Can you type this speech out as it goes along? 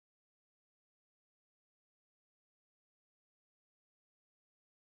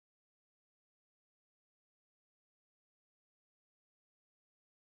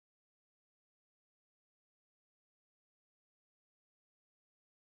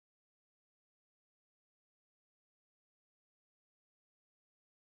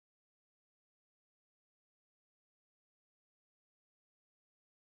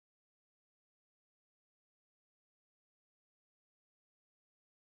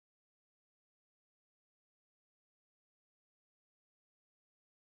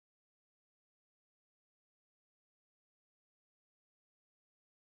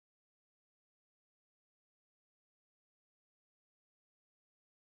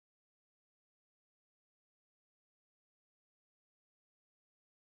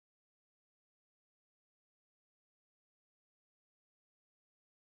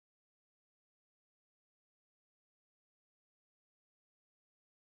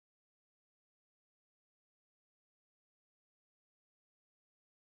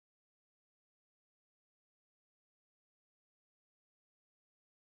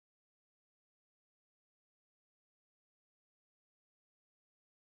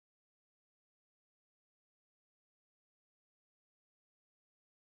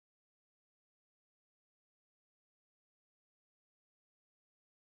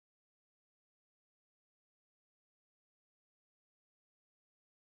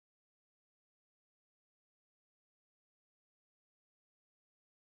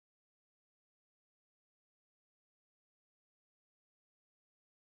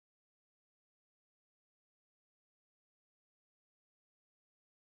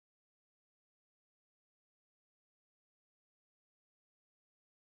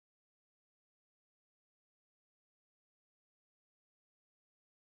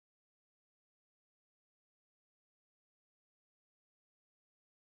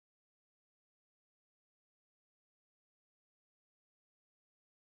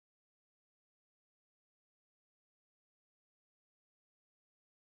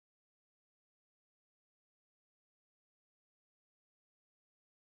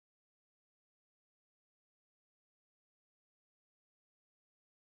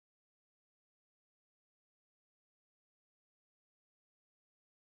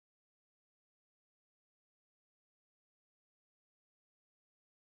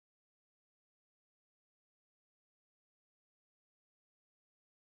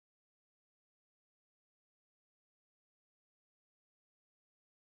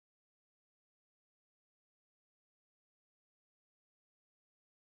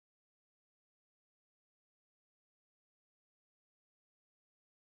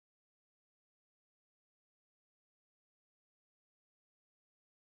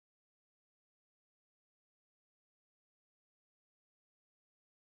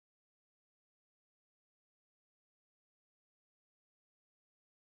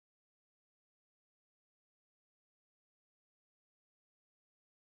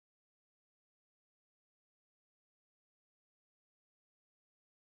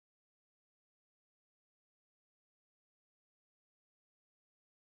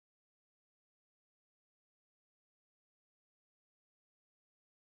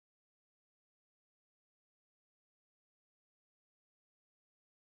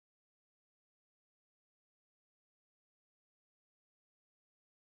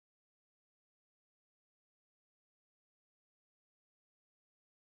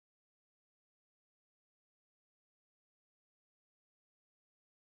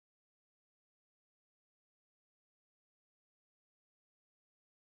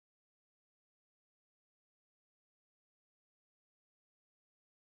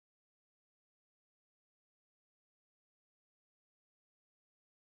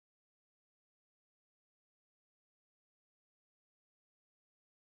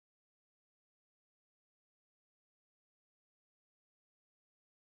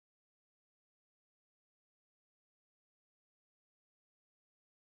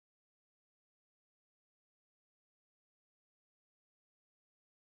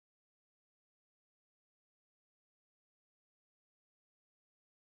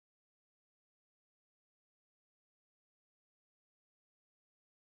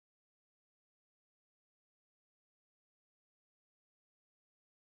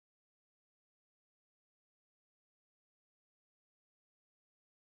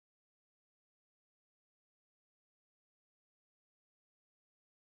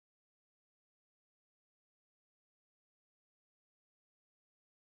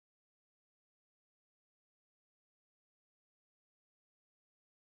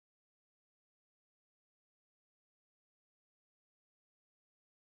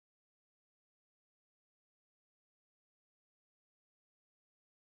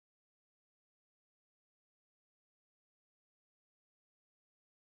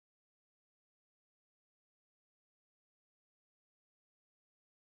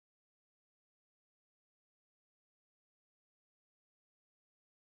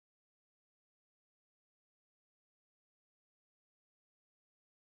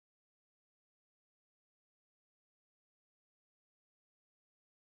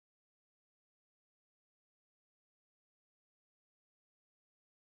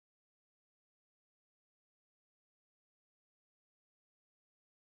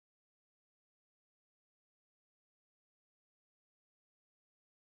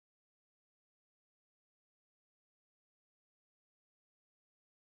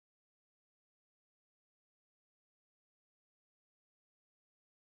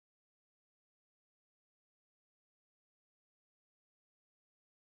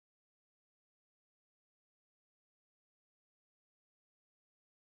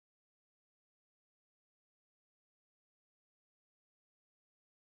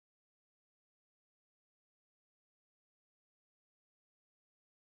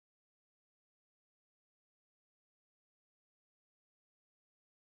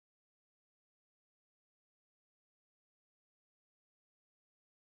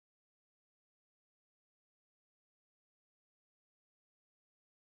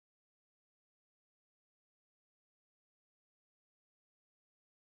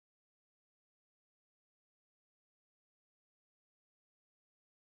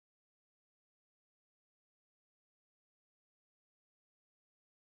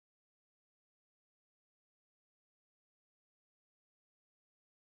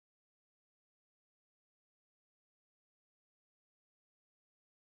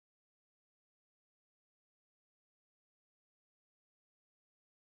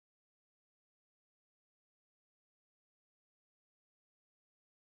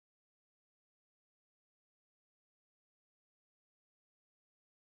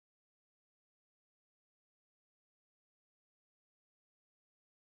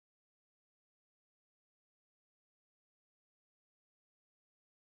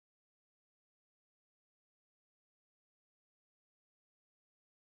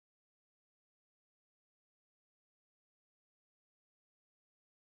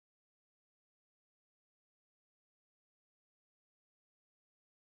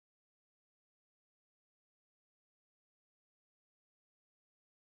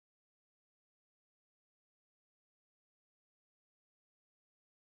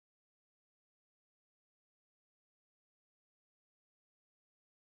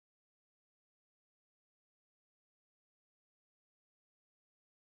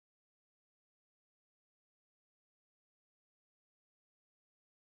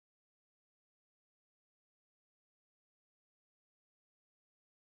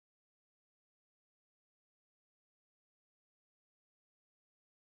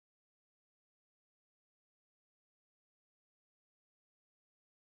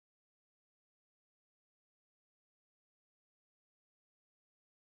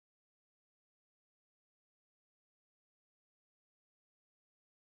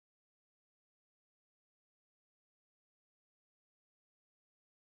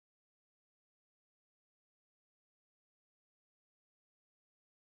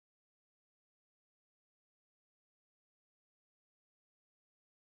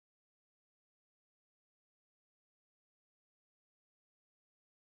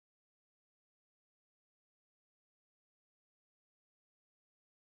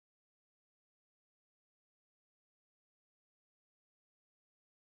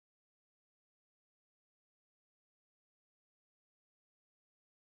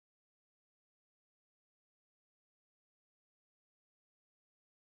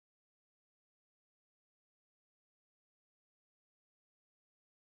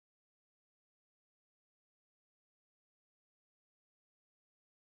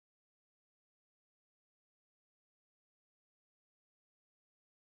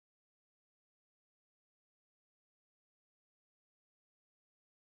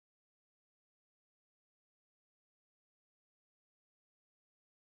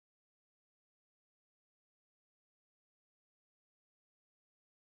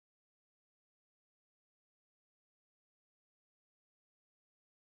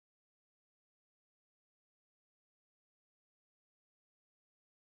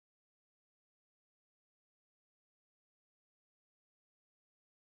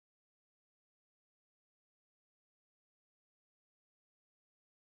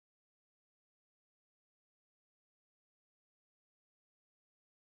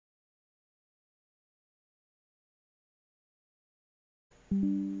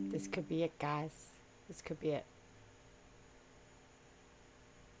This could be it, guys. This could be it.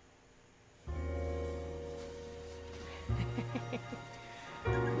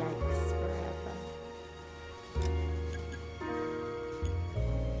 Yikes forever.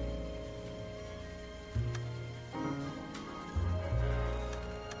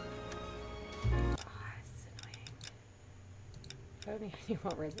 If only I knew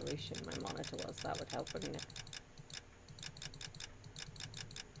what resolution my monitor was, that would help, wouldn't it?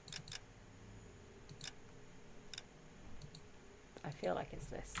 I feel like it's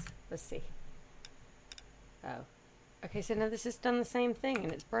this. Let's see. Oh. Okay, so now this has done the same thing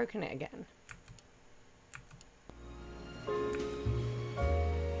and it's broken it again.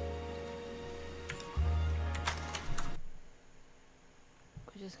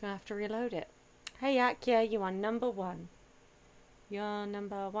 We're just gonna have to reload it. Hey Yak, yeah, you are number one. You're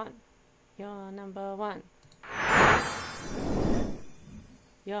number one. You're number one.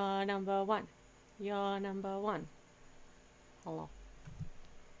 You're number one. You're number one. Hello.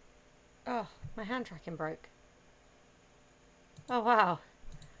 Oh, my hand tracking broke. Oh wow.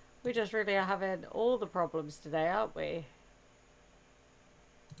 We just really are having all the problems today, aren't we?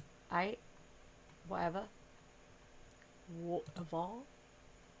 Whatever. Whatever.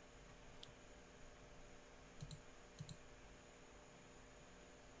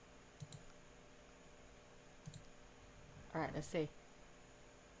 Alright, let's see.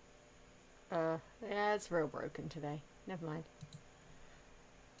 Yeah, it's real broken today. Never mind.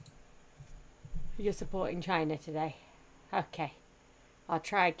 You're supporting China today. Okay. I'll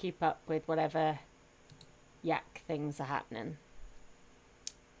try and keep up with whatever yak things are happening.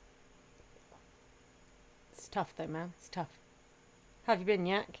 It's tough though, man. It's tough. How have you been,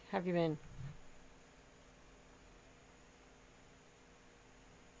 Yak? How have you been?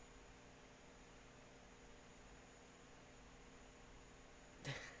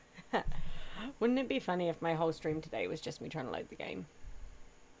 Wouldn't it be funny if my whole stream today was just me trying to load the game?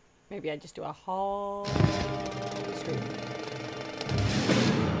 Maybe I'd just do a whole stream.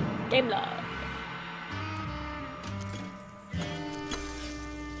 Game log.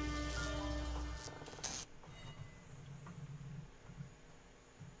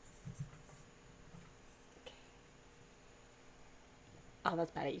 Okay. Oh,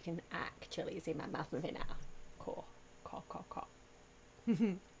 that's better. You can actually see my mouth moving now. Cool. Cool, cool, cool.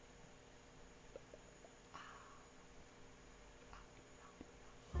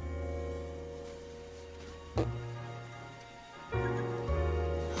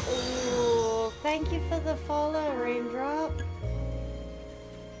 Thank you for the follow, Raindrop.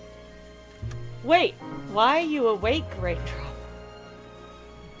 Wait, why are you awake, Raindrop?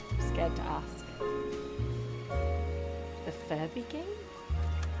 I'm scared to ask. The Furby game?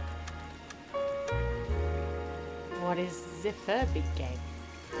 What is the Furby game?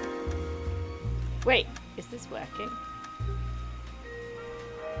 Wait, is this working?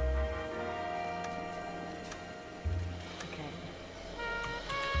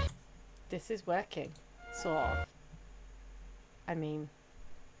 This is working, sort of. I mean,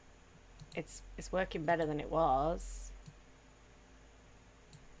 it's working better than it was.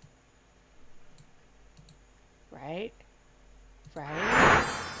 Right? Right?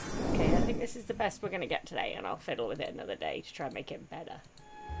 Okay, I think this is the best we're gonna get today, and I'll fiddle with it another day to try and make it better.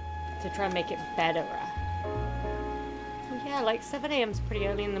 To try and make it betterer. Well, yeah, like 7 AM is pretty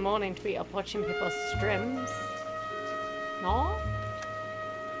early in the morning to be up watching people's streams. No?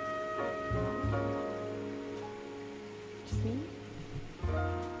 Just me?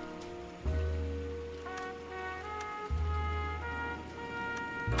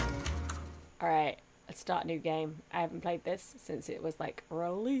 Alright, let's start a new game. I haven't played this since it was like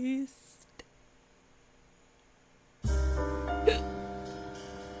released.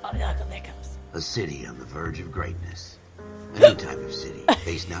 Oh, there comes. A city on the verge of greatness. A new type of city,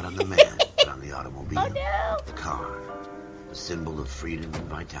 based not on the man, but on the automobile. Oh, no. The car. A symbol of freedom and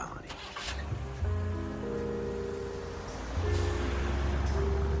vitality.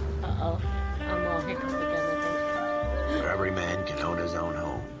 Uh-oh. I'm all hiccup again, I think. Where every man can own his own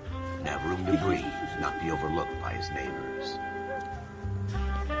home and have room to breathe, not be overlooked by his neighbors.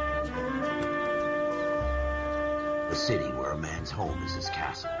 A city where a man's home is his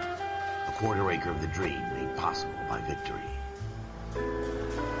castle. A quarter acre of the dream made possible by victory.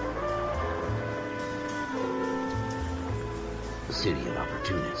 A city of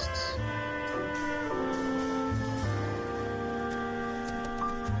opportunists.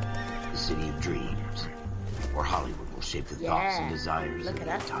 A city of dreams, where Hollywood will shape the thoughts and desires of Look at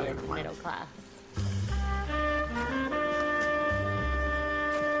the us entire being planet. middle class.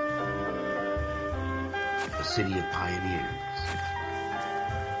 A city of pioneers,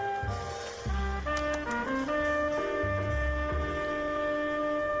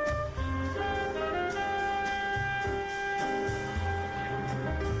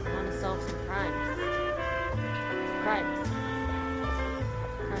 crimes.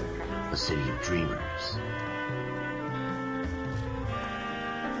 Crimes. A city of dreamers.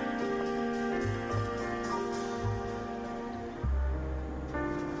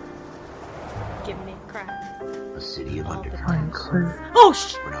 Give me crimes. A city of All the undercurrents. time. Oh,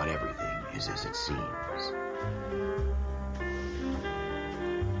 sh! Where not everything is as it seems.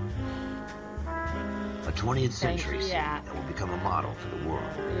 A 20th century city yeah. that will become a model for the world.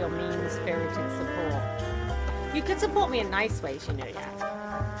 Your mean-spirited support. You could support me in nice ways, you know,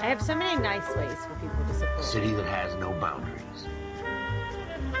 yeah. I have so many nice ways for people to support A me. city that has no boundaries.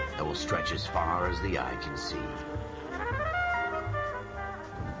 That will stretch as far as the eye can see.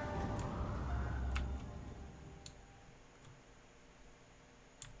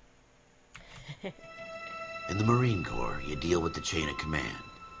 In the Marine Corps, you deal with the chain of command.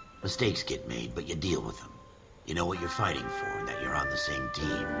 Mistakes get made, but you deal with them. You know what you're fighting for and that you're on the same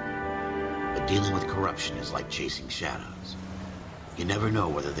team. But dealing with corruption is like chasing shadows. You never know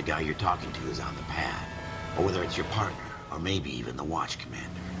whether the guy you're talking to is on the pad, or whether it's your partner, or maybe even the watch commander.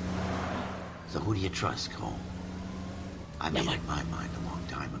 So who do you trust, Cole? I made up my mind a long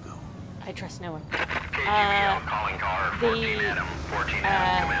time ago. I trust no one. KGPL calling car 14 Adam, 14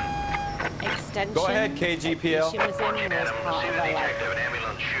 Adam, come in. Extension. Go ahead, KGPL. She was in 14 was Adam, part see of the a, detective, an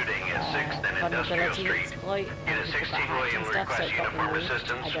ambulance shooting at 6th and Industrial vulnerability Street. exploit. Unit People 16 got hacked William and stuff, so requests it got uniform removed.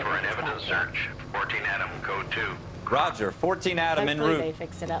 assistance I don't for know an if it's evidence back yet. search. 14 Adam, code 2. Roger, 14 Adam en Hopefully they route.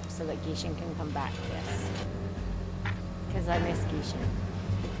 fix it up so that Gishin can come back, yes. Because I miss Gishin.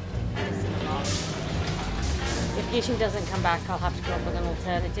 I miss him a lot. If Gishin doesn't come back, I'll have to come up with an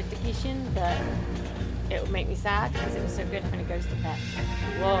alternative to Gishin, but it will make me sad because it was so good having a ghost pet.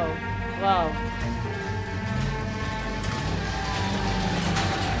 Whoa, whoa.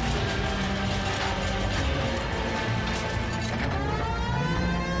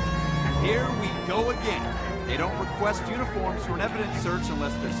 Here we go again. They don't request uniforms for an evidence search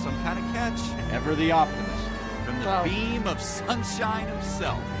unless there's some kind of catch. Ever the optimist. From the Well. beam of sunshine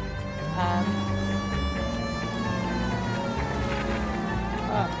himself.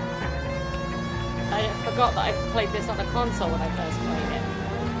 I forgot that I played this on a console when I first played it.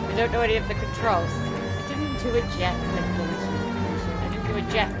 I don't know any of the controls. I didn't do a Jeff with Gishin. I didn't do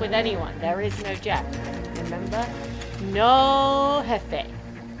a Jeff with anyone. There is no Jeff. Remember? No Hefe.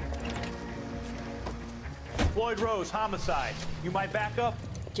 Floyd Rose, homicide. You might back up?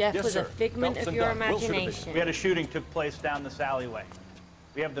 Jeff Yes, was a sir. figment Phelps of and your Dunn. Will shoot a bit. imagination. We had a shooting took place down this alleyway.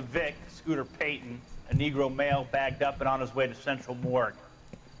 We have the Vic, Scooter Payton, a Negro male bagged up and on his way to Central Morgue.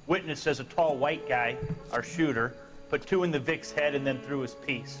 Witness says a tall white guy, our shooter, put 2 in the Vic's head and then threw his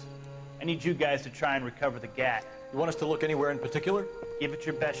piece. I need you guys to try and recover the gat. You want us to look anywhere in particular? Give it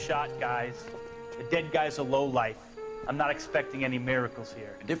your best shot, guys. The dead guy's a lowlife. I'm not expecting any miracles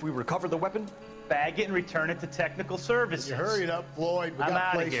here. And if we recover the weapon? Bag it and return it to technical services. You hurry it up, Floyd. We I'm got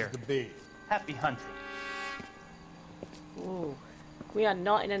outta places here. to be. Happy hunting. Ooh. We are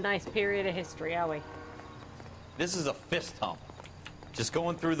not in a nice period of history, are we? This is a fist hump. Just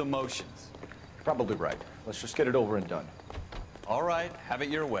going through the motions. Probably right. Let's just get it over and done. All right, have it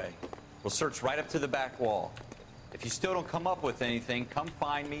your way. We'll search right up to the back wall. If you still don't come up with anything, come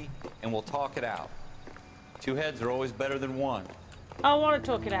find me and we'll talk it out. 2 heads are always better than 1. I want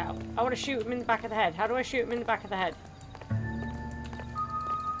to talk it out. I want to shoot him in the back of the head. How do I shoot him in the back of the head?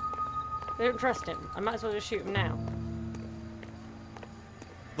 I don't trust him. I might as well just shoot him now.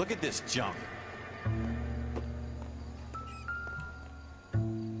 Look at this junk.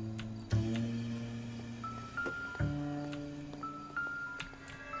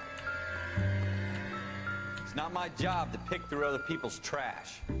 It's not my job to pick through other people's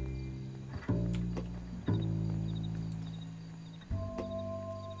trash.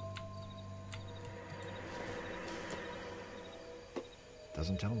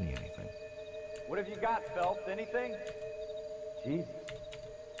 Doesn't tell me anything. What have you got, Phelps? Anything? Jesus.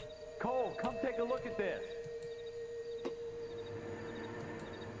 Cole, come take a look at this.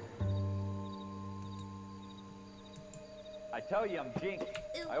 I tell you, I'm jinxed.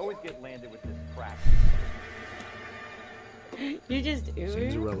 I always get landed with this crap. You just Seems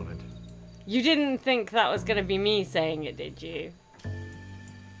irrelevant. You didn't think that was gonna be me saying it, did you?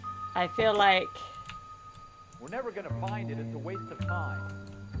 I feel like We're never gonna find it. It's a waste of time.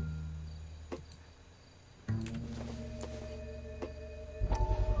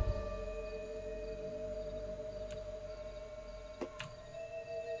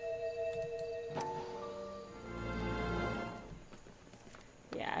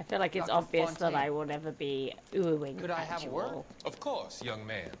 yeah, I feel like it's obvious that I will never be oohing. Could I have a actual. word? Of course, young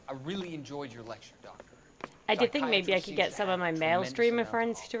man. I really enjoyed your lecture, Doctor. I did think maybe I could get some of my male streamer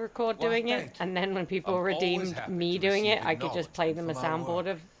friends to record doing it, and then when people redeemed me doing it, I could just play them a soundboard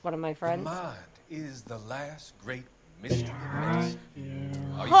of one of my friends. Mind is the last great mystery of medicine.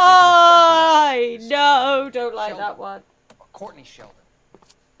 Hi! No, don't like that one. Courtney Sheldon.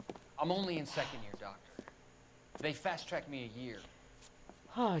 I'm only in second year, doctor. They fast-tracked me a year.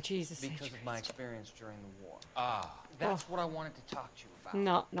 Oh, Jesus. Because of my experience during the war. Ah. That's what I wanted to talk to you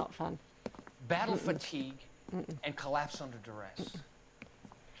about. Not fun. Battle fatigue and collapse under duress.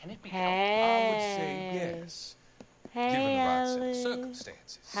 Can it be helped? I would say yes. Hey, given the right set of Alex.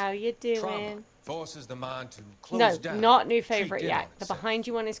 circumstances. How you doing? Trauma forces the mind to close No, down. not new treat favorite in yet. on The itself. behind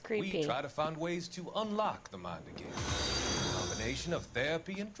you one is creepy. We try to find ways to unlock the mind again. A combination of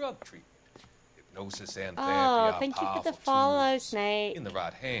therapy and drug treatment. Hypnosis and therapy are thank you for the powerful follow, tools Snake. in the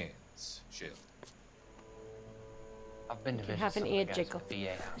right hands, Sheldon. I've been to visit have an some of the ear guys jiggle. at the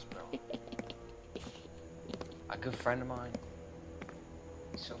VA hospital. A good friend of mine.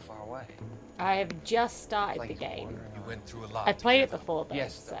 He's so far away. I have just started Like the he's game. wandering You went through a lot. I've played it together. before though,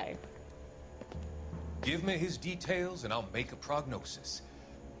 Yes, so. Give me his details and I'll make a prognosis.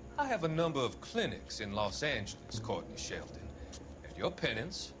 I have a number of clinics in Los Angeles, Courtney Sheldon. And your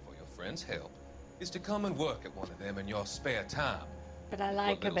penance, for your friend's help, is to come and work at one of them in your spare time. But I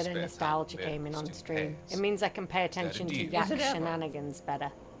like a little bit of spare nostalgia time gaming on still stream. has. It means I can pay attention to deal? Yak Is it ever? shenanigans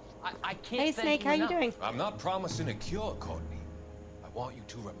better. I can't Hey thank Snake, you how you enough. doing? I'm not promising a cure, Courtney. I want you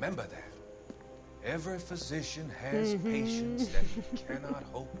to remember that. Every physician has patients that he cannot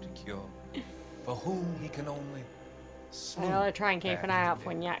hope to cure, for whom he can only I smooth gotta try and keep an path eye to out for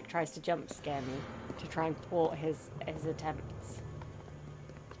when death. Yak tries to jump scare me, to try and thwart his attempts.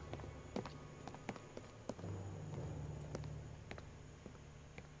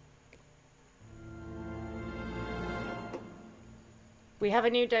 We have a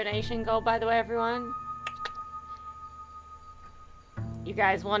new donation goal, by the way, everyone. You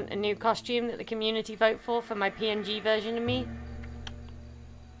guys want a new costume that the community vote for my PNG version of me?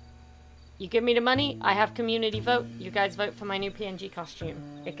 You give me the money, I have community vote. You guys vote for my new PNG costume.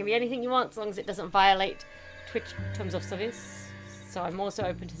 It can be anything you want, as long as it doesn't violate Twitch terms of service. So I'm also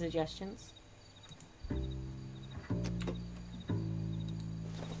open to suggestions.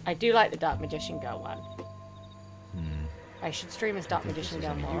 I do like the Dark Magician Girl one. I should stream as Dark Magician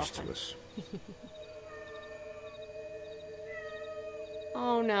Girl more often.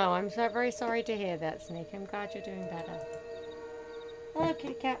 Oh no, I'm so very sorry to hear that, Snake. I'm glad you're doing better. Hello,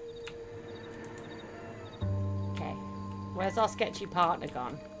 kitty cat. Okay, where's our sketchy partner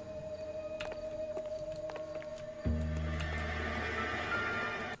gone?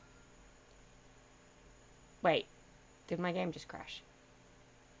 Wait, did my game just crash?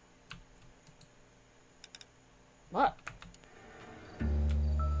 What?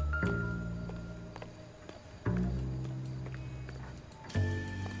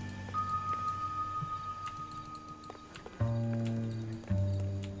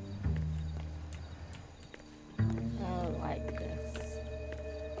 Oh, like this.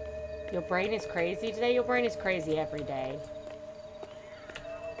 Your brain is crazy today? Your brain is crazy every day.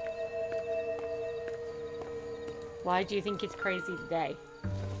 Why do you think it's crazy today? I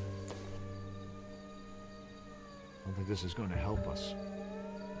don't think this is going to help us.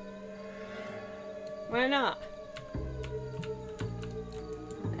 Why not?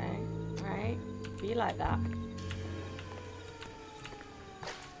 Okay, right. Be like that.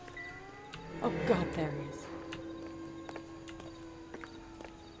 Oh god, there he is.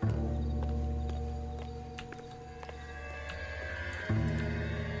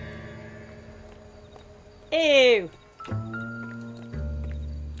 Ew!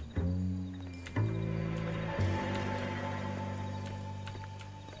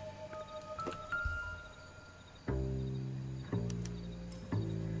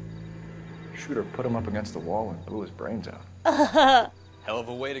 Shooter put him up against the wall and blew his brains out. Hell of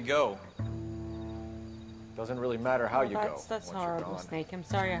a way to go. Doesn't really matter how you go. That's once you're horrible, gone. Snake. I'm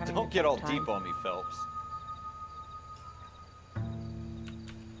sorry I haven't. Don't get all deep on me, Phelps.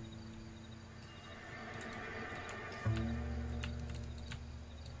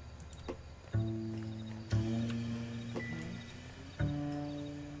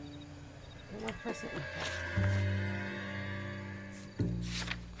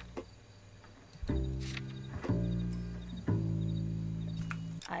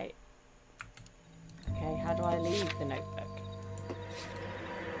 Okay, how do I leave the notebook?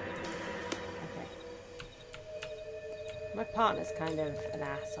 Okay. My partner's kind of an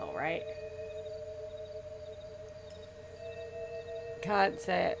asshole, right? Can't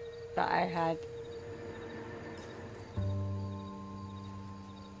say it, but I had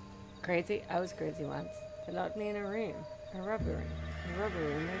crazy. I was crazy once. They locked me in a room. A rubber room. A rubber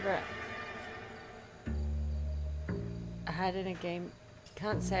room. I had in a game.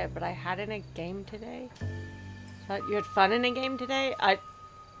 Can't say it, but I had in a game today. Thought you had fun in a game today? I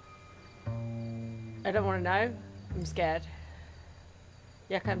don't want to know. I'm scared.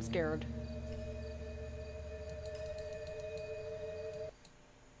 Yuck, I'm scared.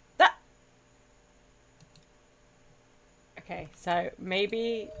 Ah! Okay, so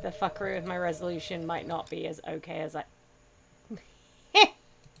maybe the fuckery with my resolution might not be as okay as I...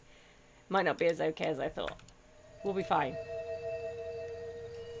 might not be as okay as I thought. We'll be fine.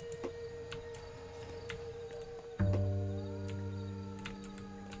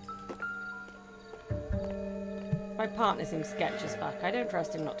 My partner seems sketchy as fuck. I don't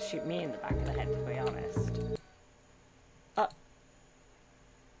trust him not to shoot me in the back of the head, to be honest.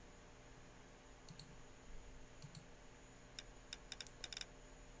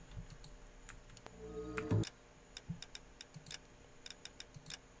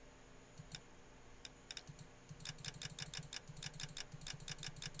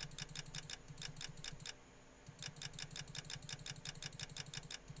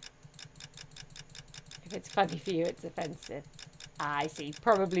 If it's funny for you, it's offensive. I see.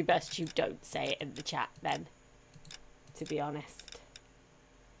 Probably best you don't say it in the chat then, to be honest.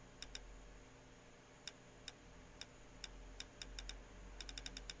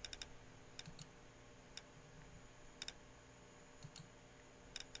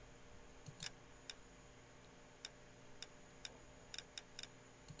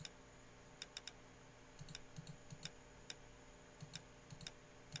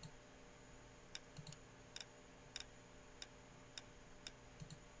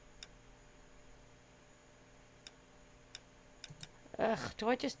 Ugh, do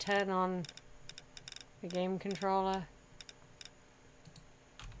I just turn on the game controller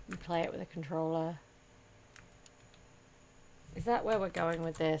and play it with a controller? Is that where we're going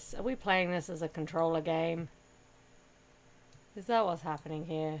with this? Are we playing this as a controller game? Is that what's happening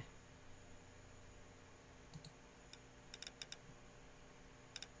here?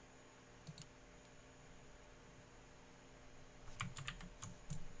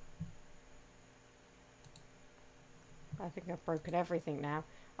 I think I've broken everything now.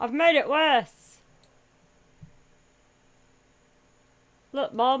 I've made it worse!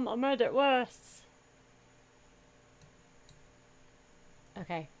 Look, Mom, I made it worse.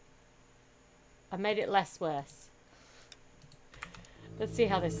 Okay. I made it less worse. Let's see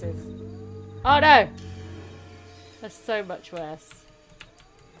how this is. Oh no! That's so much worse.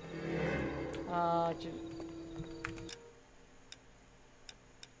 Oh,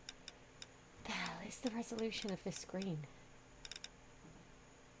 the hell is the resolution of this screen?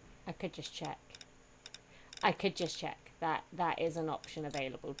 I could just check. I could just check. That is an option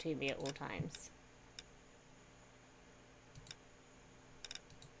available to me at all times.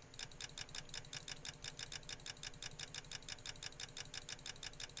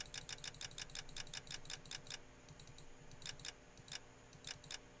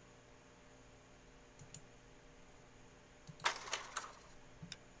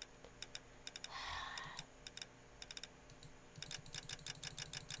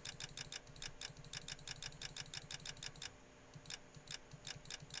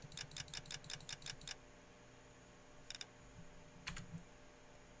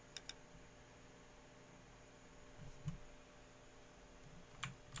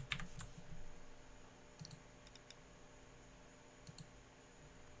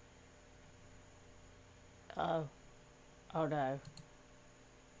 Oh. Oh no.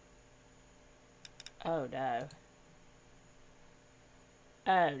 Oh no.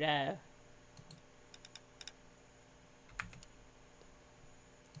 Oh no.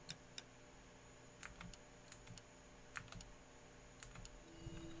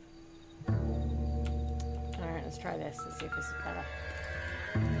 Alright, let's try this. Let's see if this is better.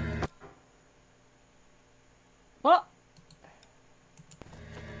 What?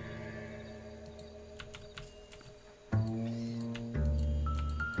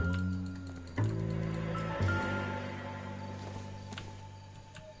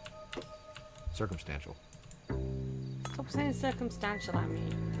 Circumstantial. Stop saying circumstantial at me.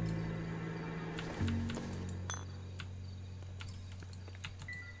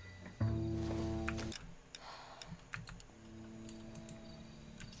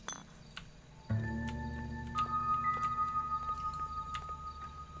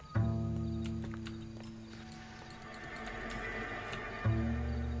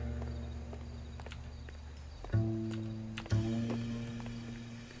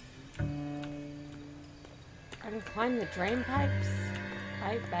 Climb the drain pipes?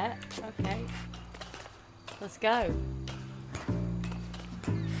 I bet. Okay. Let's go.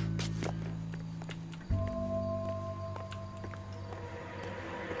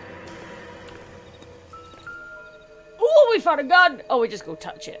 Oh, we found a gun! Oh, we just go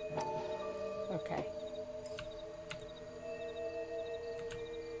touch it. Okay.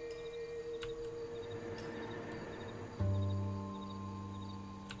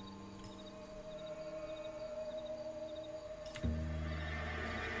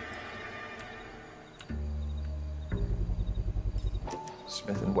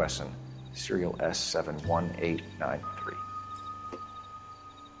 Smith & Wesson, serial S71893.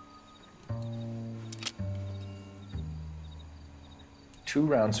 2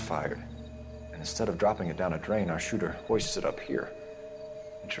 rounds fired, and instead of dropping it down a drain, our shooter hoists it up here.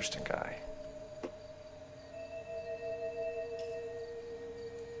 Interesting guy.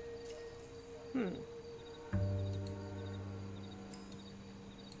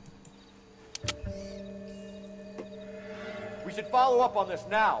 We should follow up on this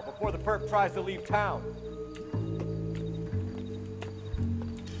now, before the perp tries to leave town.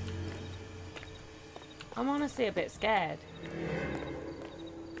 I'm honestly a bit scared.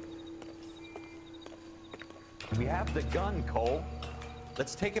 We have the gun, Cole.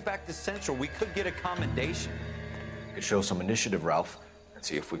 Let's take it back to Central. We could get a commendation. We could show some initiative, Ralph, and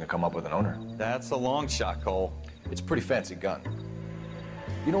see if we can come up with an owner. That's a long shot, Cole. It's a pretty fancy gun.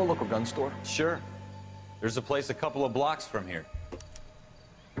 You know a local gun store? Sure. There's a place a couple of blocks from here.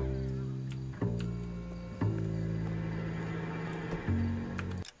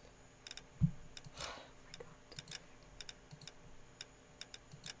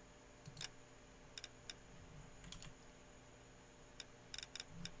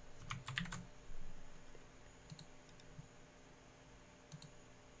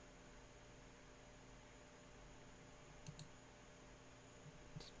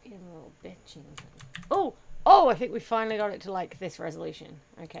 Being a little bitchy. Oh! Oh, I think we finally got it to, like, this resolution.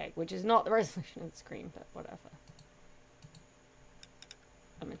 Okay, which is not the resolution of the screen, but whatever.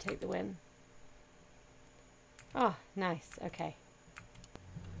 I'm gonna take the win. Oh, nice. Okay.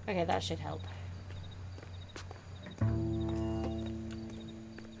 Okay, that should help.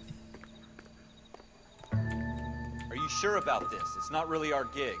 Are you sure about this? It's not really our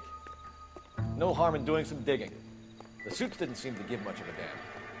gig. No harm in doing some digging. The suits didn't seem to give much of a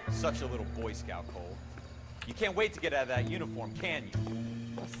damn. Such a little Boy Scout, Cole. You can't wait to get out of that uniform, can you?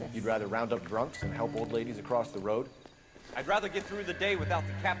 What's this? You'd rather round up drunks and help old ladies across the road? I'd rather get through the day without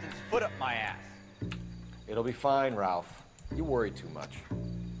the captain's foot up my ass. It'll be fine, Ralph. You worry too much.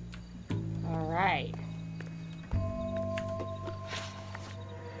 Alright.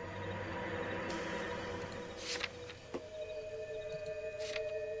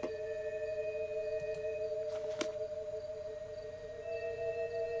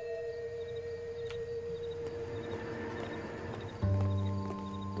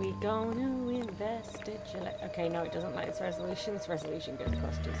 We gonna investigate. Okay, no, it doesn't like its resolution. This resolution goes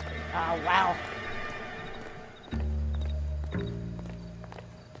across 2 screens. Oh, wow.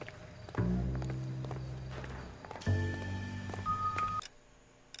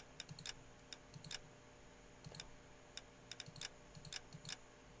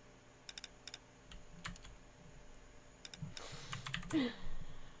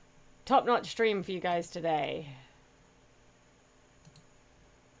 Top-notch stream for you guys today.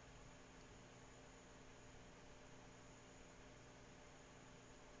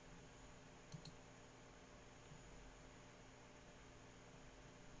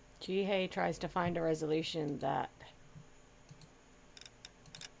 Jihei tries to find a resolution that...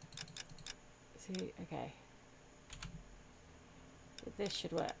 See, okay. This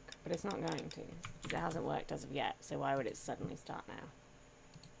should work, but it's not going to. Because it hasn't worked as of yet, so why would it suddenly start now?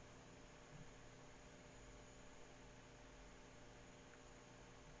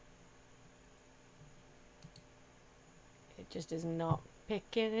 It just is not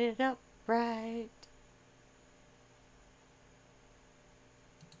picking it up right.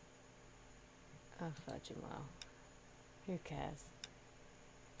 Oh, fudging well. Who cares?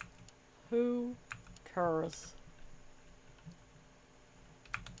 Who cares?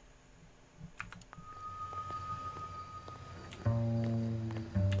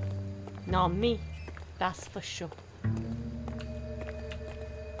 Not me. That's for sure.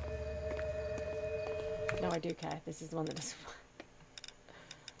 No, I do care. This is the one that doesn't work.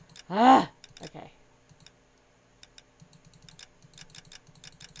 Ah! Okay.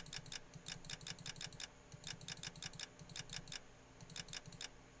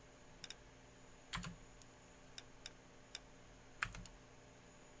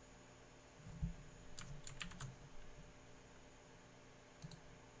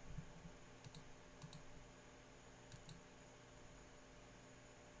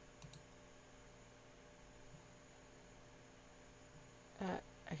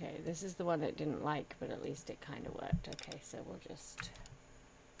 Right, this is the one it didn't like, but at least it kind of worked. Okay, so we'll just...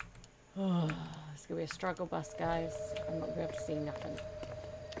 Oh, it's going to be a struggle bus, guys. I'm not going to be able to see nothing.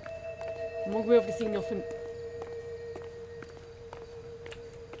 I'm not going to be able to see nothing.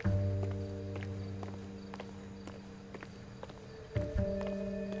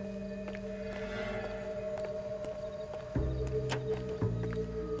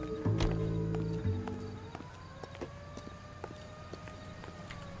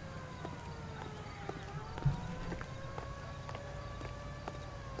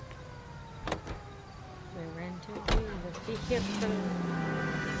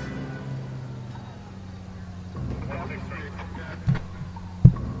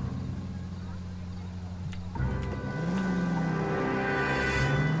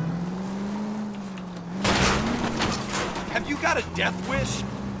 Have you got a death wish?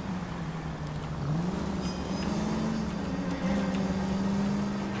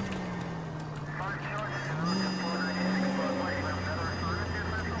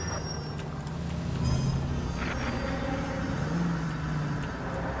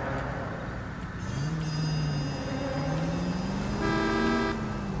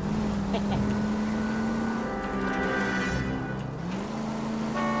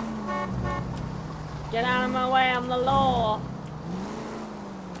 Get out of my way, I'm the law.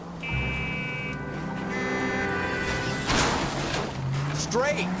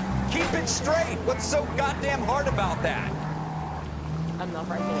 Straight! Keep it straight! What's so goddamn hard about that? I'm not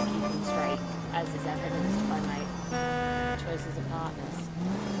very good at keeping straight, as is evidenced by my choices of partners.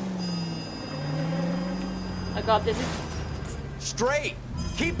 Oh god, this is... Straight!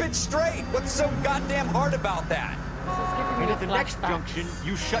 Keep it straight! What's so goddamn hard about that? This is giving me And at the next flashbacks. junction,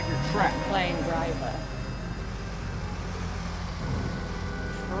 you shut your trap. Playing driver.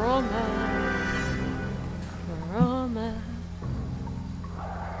 Trauma. Trauma.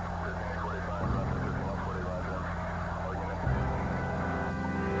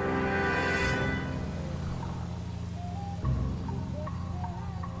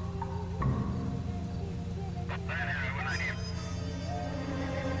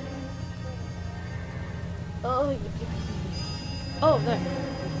 Oh, oh, there.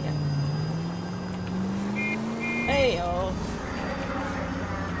 Yeah. Hey, oh.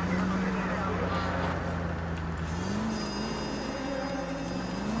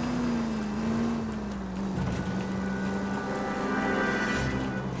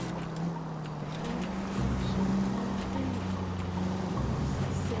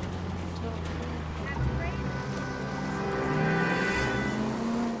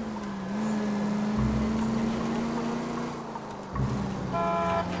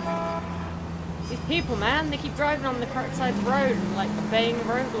 People, man, they keep driving on the correct side of the road and like obeying the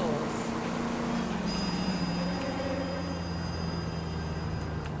road laws.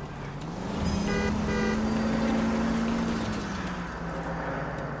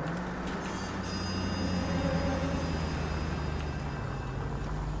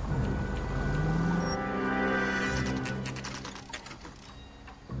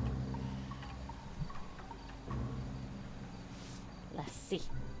 Let's see.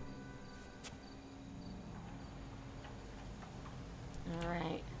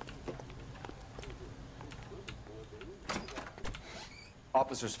 Alright.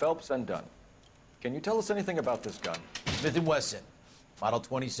 Officers Phelps and Dunn. Can you tell us anything about this gun? Smith & Wesson, Model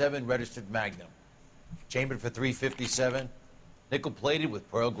 27, registered Magnum. Chambered for .357, nickel-plated with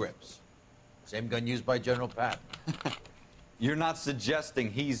pearl grips. Same gun used by General Patton. You're not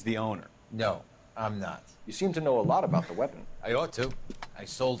suggesting he's the owner? No, I'm not. You seem to know a lot about the weapon. I ought to. I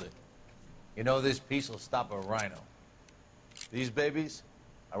sold it. You know, this piece will stop a rhino. These babies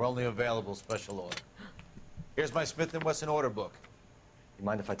are only available special order. Here's my Smith & Wesson order book. You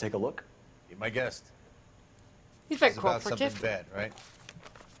mind if I take a look? Be my guest. He's very It's about cooperative. something bad, right?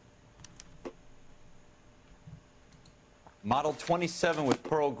 Model 27 with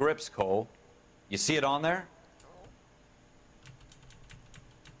pearl grips, Cole. You see it on there?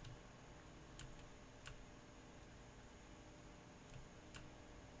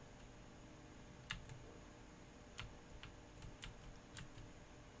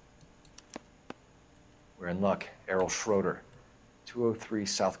 We're in luck. Errol Schroeder, 203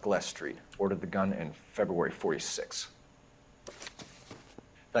 South Glass Street. Ordered the gun in February '46.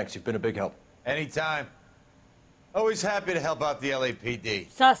 Thanks, you've been a big help. Anytime. Always happy to help out the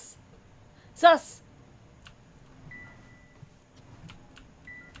LAPD. Sus. Sus.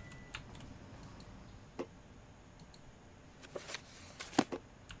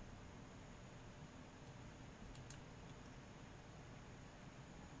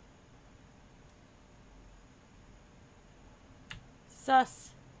 Sus.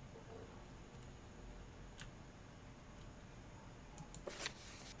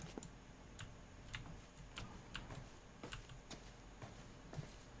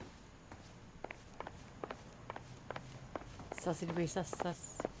 Sussy to be sus.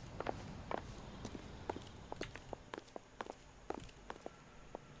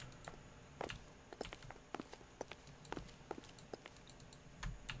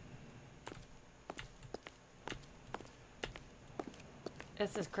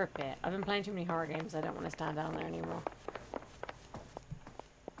 This is creepy. I've been playing too many horror games. I don't want to stand down there anymore.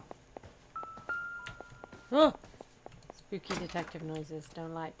 Oh! Spooky detective noises.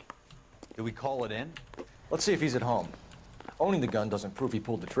 Don't like. Do we call it in? Let's see if he's at home. Owning the gun doesn't prove he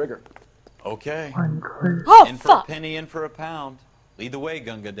pulled the trigger. Okay. Oh, in for fuck! a penny, in for a pound. Lead the way,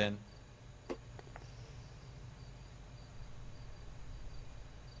 Gunga Din.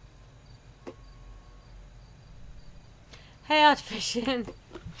 Hey, out fishing.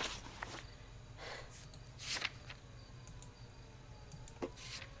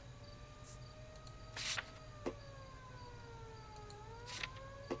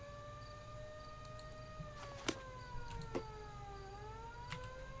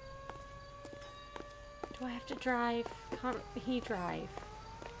 Do I have to drive? Can't he drive?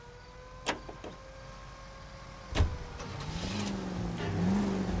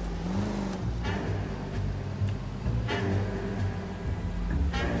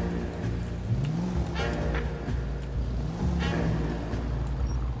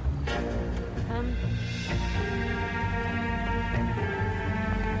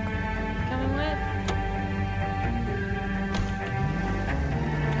 Coming with?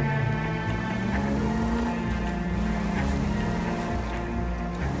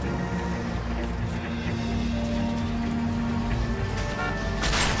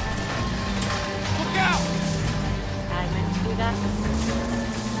 Look out! I meant to do that.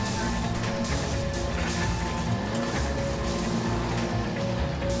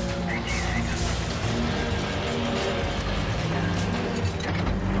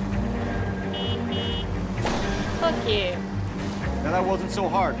 Fuck you. Now that wasn't so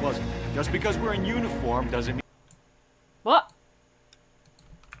hard, was it? Just because we're in uniform doesn't mean What?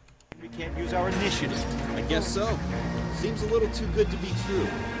 we can't use our initiative. I guess so. Seems a little too good to be true.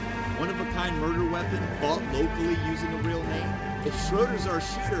 One-of-a-kind murder weapon bought locally using a real name. If Schroeder's our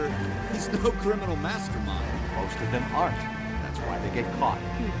shooter, he's no criminal mastermind. Most of them aren't. That's why they get caught.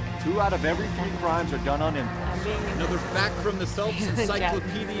 2 out of every 3 crimes are done on impulse. Another fact from the Phelps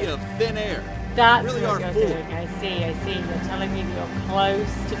Encyclopedia of Thin Air. That's really what are you're full. doing. I see. You're telling me that you're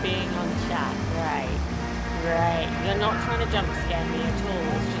close to being on chat. Right. You're not trying to jump scare me at all.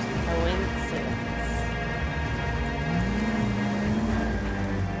 It's just coincidence.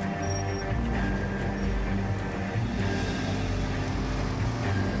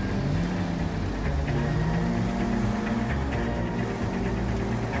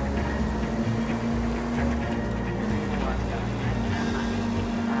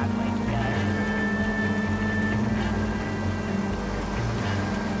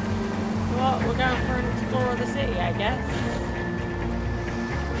 Well, we're going for an explore of the city, I guess.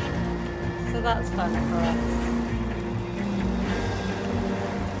 So that's fun for us.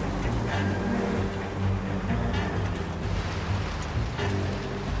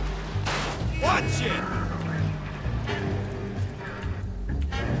 Watch it!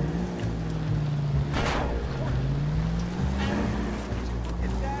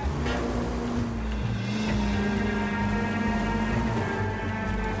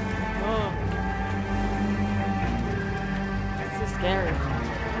 Oh. This is scary.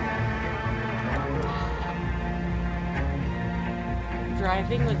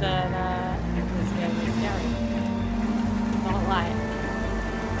 Driving with this game is scary. Don't lie.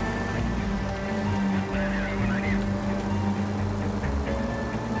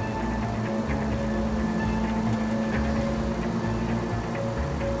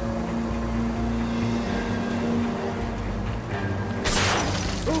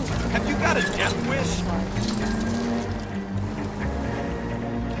 Have you got a death wish?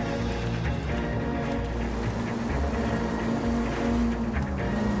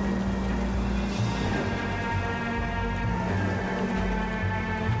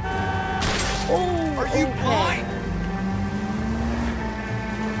 Are you blind?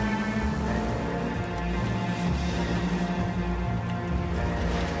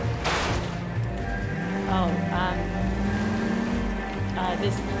 Oh,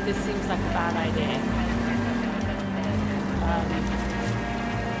 this seems like a bad idea.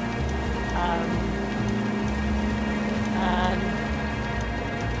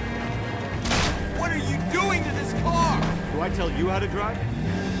 What are you doing to this car? Do I tell you how to drive?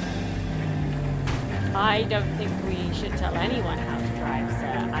 I don't think we should tell anyone how to drive,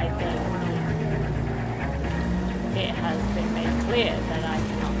 sir. I think it has been made clear that I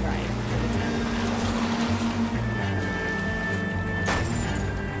cannot drive.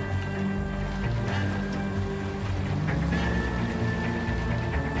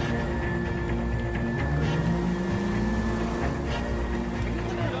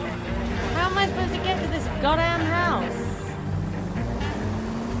 supposed to get to this goddamn house?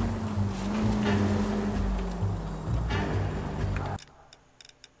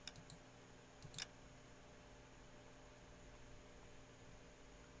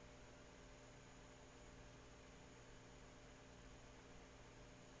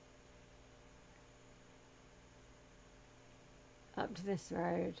 Up to this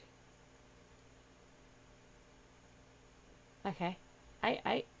road. Okay.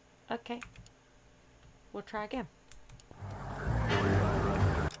 Okay. We'll try again.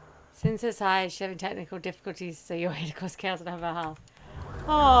 Since it's high, she's having technical difficulties, so you're headed across chaos and have a half.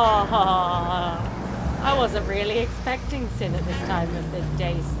 Oh, I wasn't really expecting Sin at this time of the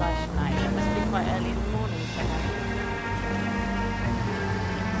day / night. It must be quite early in the morning for her.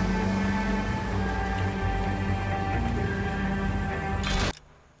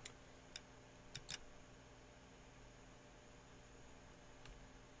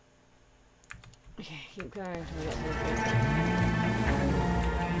 Okay, keep going until we get to the bridge.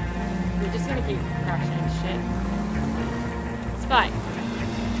 We're just gonna keep crashing and shit. It's fine.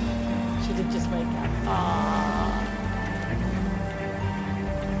 She did just wake up. Aww.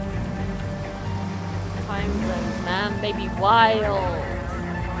 Time zones, man. Baby wild.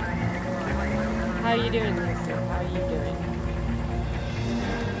 How are you doing, Lisa? How are you doing?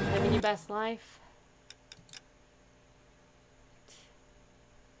 Living your best life?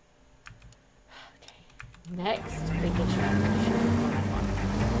 Next big issue.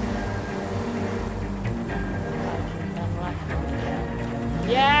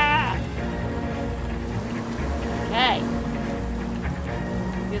 Yeah! Okay.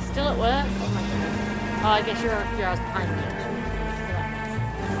 You're still at work? Oh my goodness. Oh, I guess you're hours behind me actually. So that makes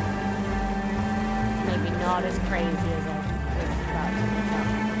sense. Maybe not as crazy as I was about to make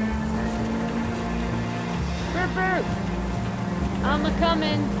out. I'm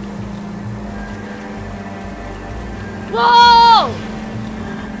a-coming. Whoa!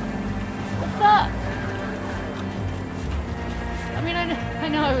 What the fuck? I mean, I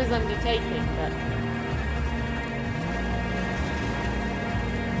know I was undertaking, but...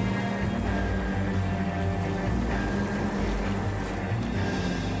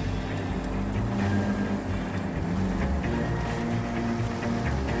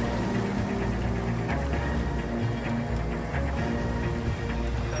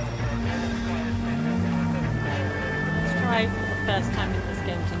 First time in this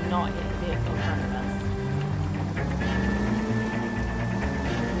game to not hit a vehicle in front of us.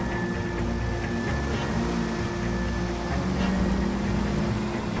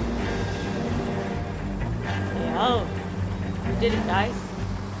 Yo, we did it, guys.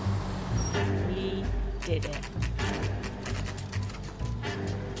 We did it.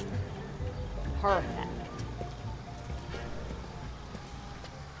 Perfect.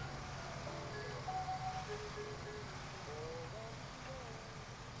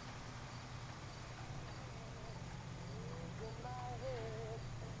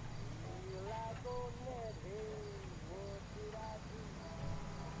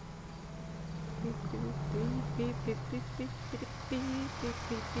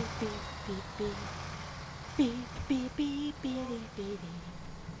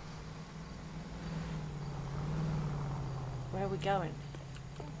 Where are we going?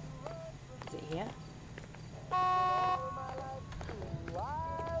 Is it here? I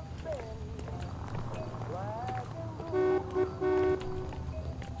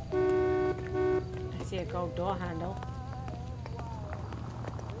see a gold door handle.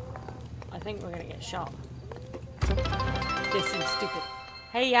 I think we're gonna get shot. This seems stupid.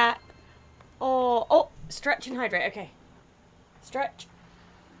 Hey, yeah. Oh, stretch and hydrate. Okay. Stretch.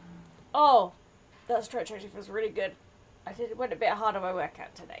 Oh, that stretch actually feels really good. I went a bit hard on my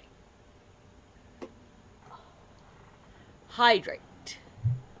workout today. Hydrate.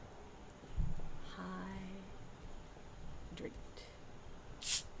 Hydrate.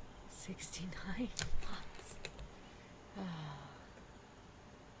 69 watts.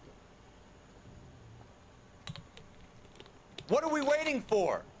 What are we waiting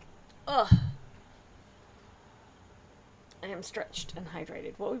for? Ugh. I am stretched and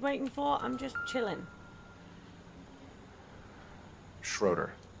hydrated. What are we waiting for? I'm just chilling.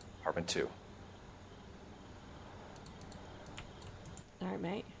 Schroeder, apartment 2. Alright,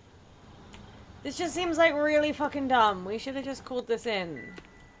 mate. This just seems like really fucking dumb. We should have just called this in.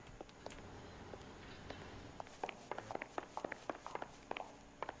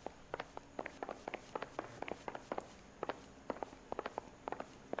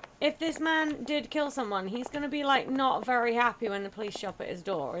 If this man did kill someone, he's gonna be, like, not very happy when the police shop at his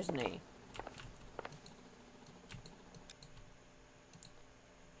door, isn't he?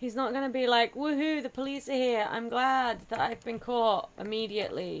 He's not going to be like, woohoo, the police are here. I'm glad that I've been caught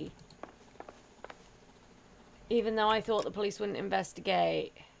immediately. Even though I thought the police wouldn't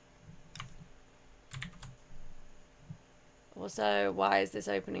investigate. Also, why is this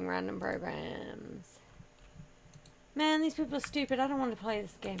opening random programs? Man, these people are stupid. I don't want to play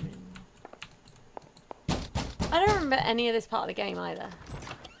this game anymore. I don't remember any of this part of the game either.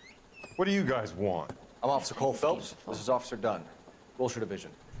 What do you guys want? I'm Officer Cole Phelps. This is Officer Dunn, Wilshire Division.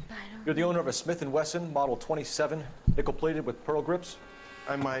 You're the owner of a Smith & Wesson Model 27, nickel-plated with pearl grips?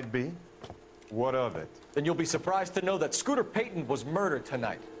 I might be. What of it? Then you'll be surprised to know that Scooter Payton was murdered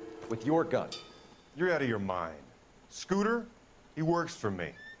tonight with your gun. You're out of your mind. Scooter? He works for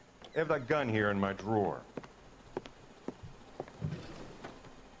me. I have that gun here in my drawer.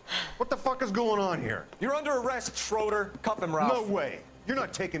 What the fuck is going on here? You're under arrest, Schroeder. Cuff him, Ralph. No way. You're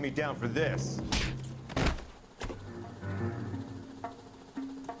not taking me down for this.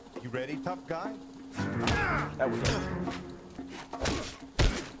 You ready, tough guy? That was it.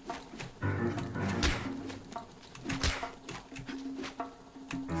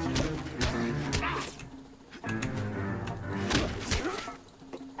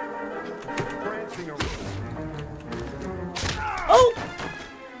 Oh!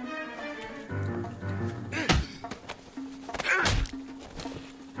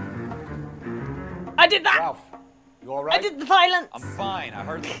 I did that! Ralph, you all right? I did the violence! I'm fine. I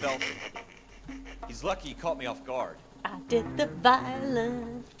heard the belt. He's lucky he caught me off guard. I did the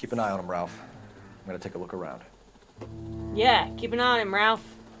violence. Keep an eye on him, Ralph. I'm gonna take a look around. Yeah, keep an eye on him, Ralph.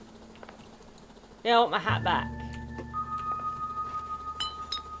 Yeah, I want my hat back.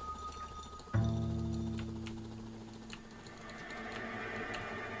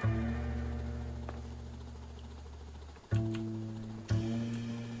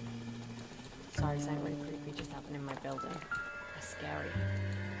 Sorry, something really creepy just happened in my building. That's scary.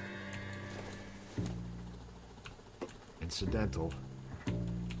 Incidental.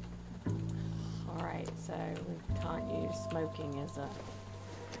 Alright, so we can't use smoking as a...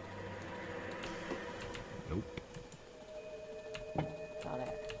 Nope. Got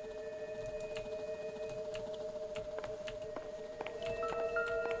it.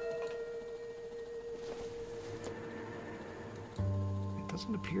 It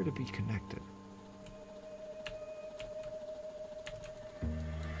doesn't appear to be connected.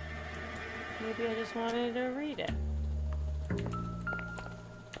 Maybe I just wanted to read it.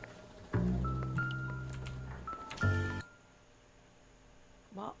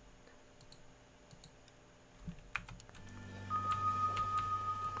 What?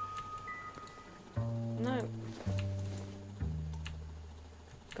 No.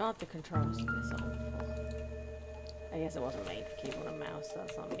 God, the controls to this awful. I guess it wasn't made for keyboard and mouse, so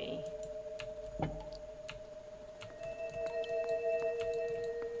that's not me.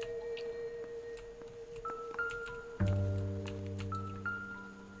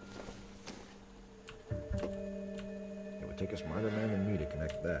 It would take a smarter man than me to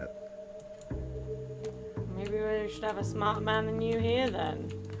connect that. Maybe we should have a smart man than you here then.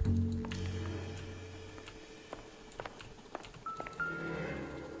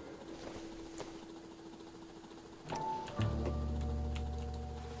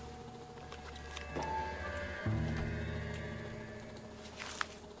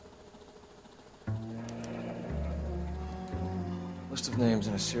 List of names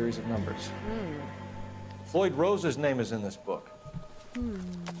and a series of numbers. Floyd Rose's name is in this book.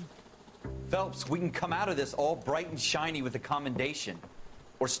 Phelps, we can come out of this all bright and shiny with a commendation.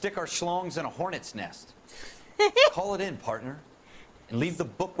 Or stick our schlongs in a hornet's nest. Call it in, partner. And leave the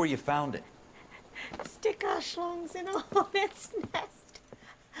book where you found it. Stick our schlongs in a hornet's nest.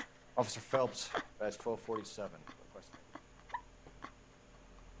 Officer Phelps, badge 1247.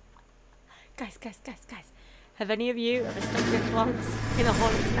 Guys. Have any of you ever stuck your schlongs in a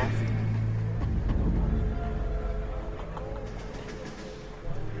hornet's nest?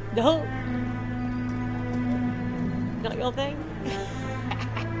 No? Not your thing?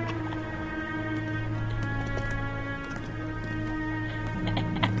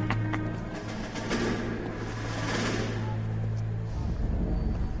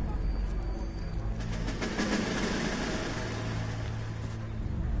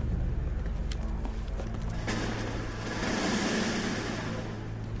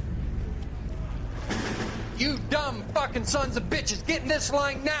 You dumb fucking sons of bitches, get in this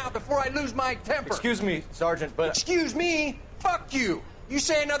line now before I lose my temper. Excuse me, Sergeant, but... Excuse me? Fuck you. You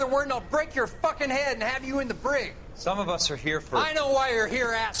say another word and I'll break your fucking head and have you in the brig. Some of us are here for... I know why you're here,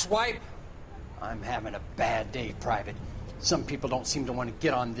 asswipe. I'm having a bad day, Private. Some people don't seem to want to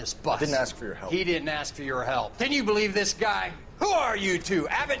get on this bus. I didn't ask for your help. He didn't ask for your help. Can you believe this guy? Who are you two?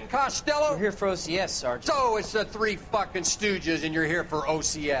 Abbott and Costello? We're here for OCS, Sergeant. So it's the three fucking stooges and you're here for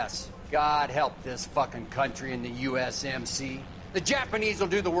OCS. God help this fucking country and the USMC. The Japanese will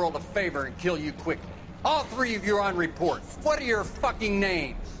do the world a favor and kill you quickly. All three of you are on report. What are your fucking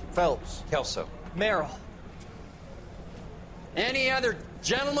names? Phelps. Kelso. Merrill. Any other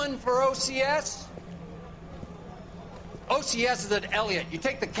gentlemen for OCS? OCS is at Elliott. You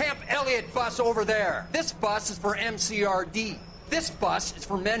take the Camp Elliott bus over there. This bus is for MCRD. This bus is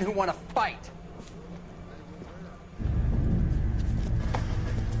for men who want to fight.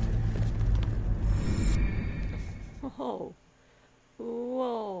 Whoa.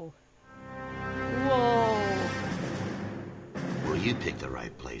 Whoa. Whoa. Well, you picked the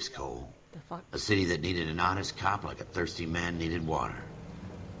right place, Cole. The fuck? A city that needed an honest cop like a thirsty man needed water.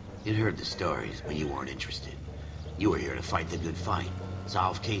 You'd heard the stories, but you weren't interested. You were here to fight the good fight,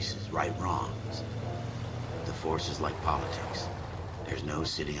 solve cases, right wrongs. The force is like politics. There's no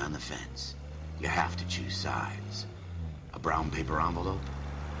sitting on the fence. You have to choose sides. A brown paper envelope,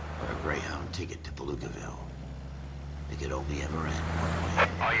 or a Greyhound ticket to Palookaville. It could only ever end one way.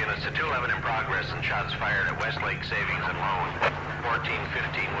 All units to 211 in progress and shots fired at Westlake Savings and Loan,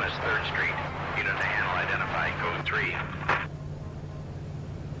 1415 West 3rd Street. Unit to handle identify code 3.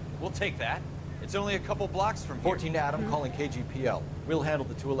 We'll take that. It's only a couple blocks from here. 14 Adam calling KGPL. We'll handle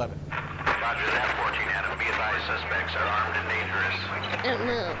the 211. Roger that, 14 Adam. Be advised, suspects are armed and dangerous. I don't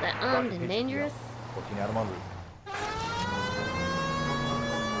know. They're armed and dangerous. 14 Adam en route.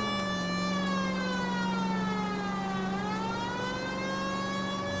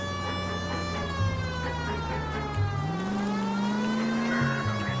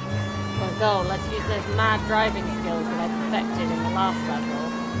 Well, go. Let's use those mad driving skills that I perfected in the last level.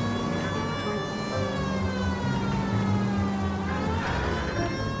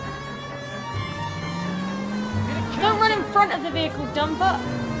 Don't run in front of the vehicle, dumper!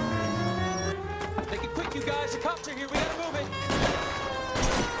 Make it quick, you guys. The cops are here. We gotta move it.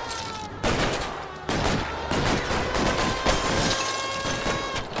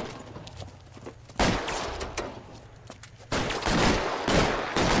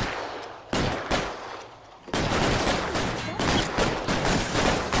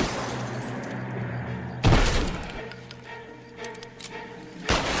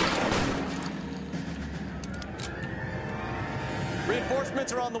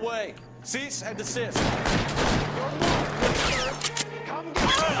 Reinforcements are on the way. Cease and desist. Come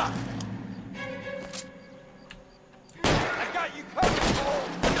on! I got you covered, Cole.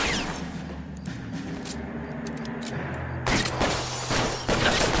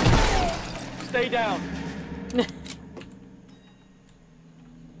 Stay down.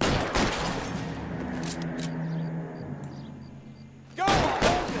 Go!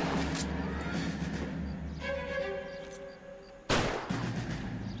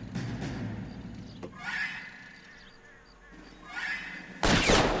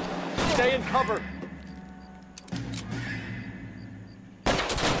 Stay in cover.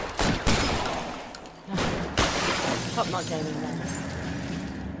 Top not gaming then.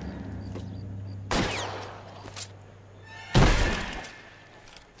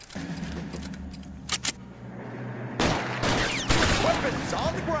 Weapons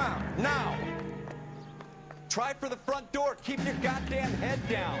on the ground, now! Try for the front door. Keep your goddamn head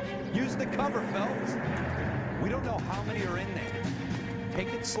down. Use the cover, Phelps. We don't know how many are in there.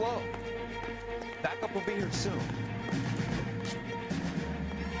 Take it slow. Backup will be here soon.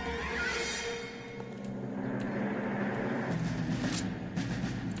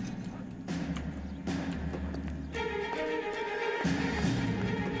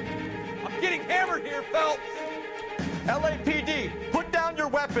 I'm getting hammered here, Phelps! LAPD, put down your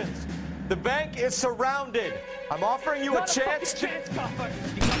weapons. The bank is surrounded. I'm offering you a chance to... You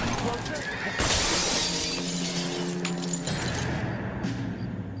gotta be closer.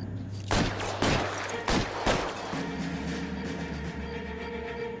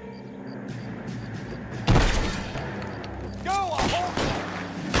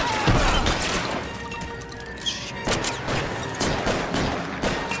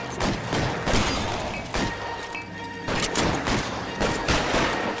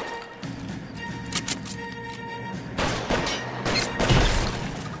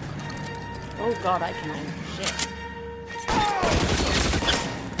 Oh god, I can aim. Shit.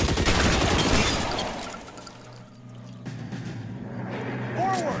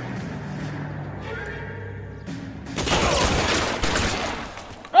 Forward!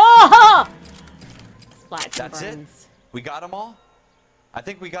 Oh! Splat. That's it? We got them all? I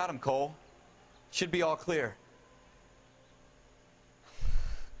think we got them, Cole. Should be all clear.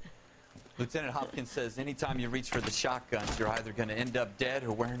 Lieutenant Hopkins says anytime you reach for the shotguns, you're either going to end up dead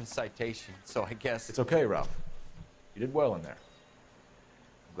or wearing a citation. So I guess... It's okay, Ralph. You did well in there.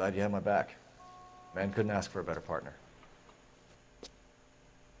 I'm glad you had my back. Man couldn't ask for a better partner.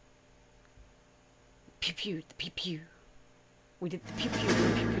 Pew pew, the pew pew. We did the pew pew,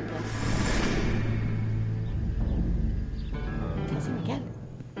 the pew pew plus. Cutscene again.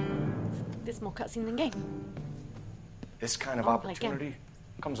 This more cutscene than game. This kind of Oh, opportunity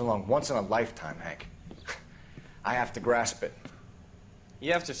comes along once in a lifetime, Hank. I have to grasp it.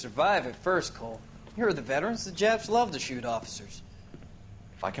 You have to survive it first, Cole. Here are the veterans. The Japs love to shoot officers.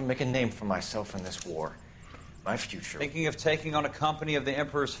 If I can make a name for myself in this war, my future... Thinking of taking on a company of the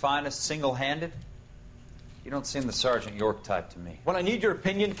Emperor's finest single-handed? You don't seem the Sergeant York type to me. When I need your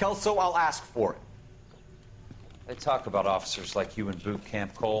opinion, Kelso, I'll ask for it. They talk about officers like you in boot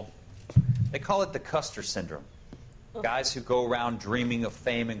camp, Cole. They call it the Custer Syndrome. Guys who go around dreaming of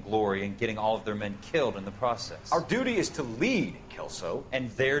fame and glory and getting all of their men killed in the process. Our duty is to lead, Kelso. And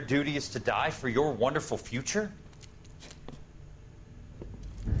their duty is to die for your wonderful future?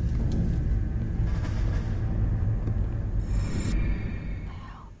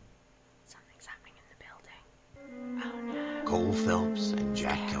 Something's happening in the building. Oh no. Cole Phelps and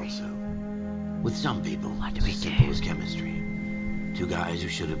Jack Kelso. With some people, it's as simple as chemistry. Two guys who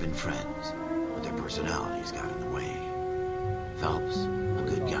should have been friends, but their personalities got in the way. Phelps, a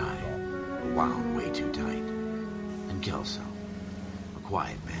good guy, but wound way too tight. And Kelso, a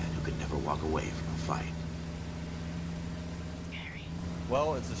quiet man who could never walk away from a fight.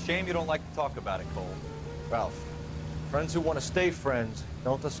 Well, it's a shame you don't like to talk about it, Cole. Ralph, friends who want to stay friends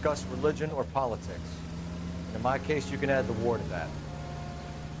don't discuss religion or politics. And in my case, you can add the war to that.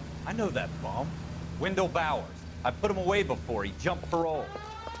 I know that bum. Wendell Bowers. I put him away before. He jumped parole.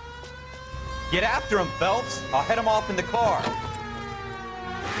 Get after him, Phelps. I'll head him off in the car.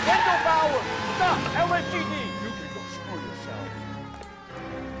 Wendell Bowers! Stop! LAPD! You can go screw yourself.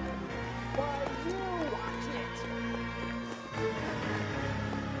 Why, you watch it!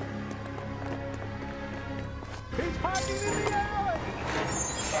 He's hiding in the alley!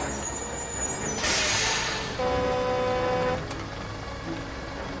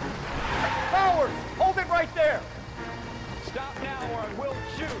 Bowers! Hold it right there! Stop now or I will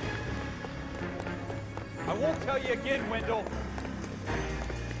shoot! I won't tell you again, Wendell.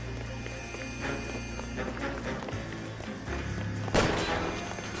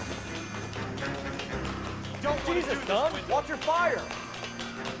 Don't Jesus, Dunn! Watch your fire!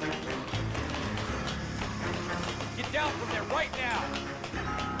 Get down from there right now.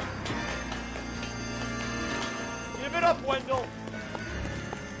 Give it up, Wendell!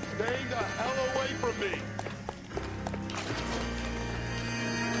 Stay the hell away from me!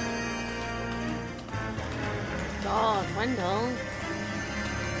 God, Wendell.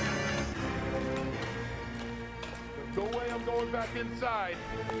 There's no way I'm going back inside.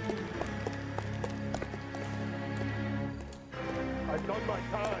 I've done my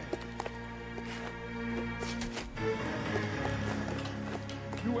time.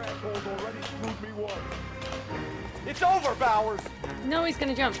 You assholes already screwed me once. It's over, Bowers! No, he's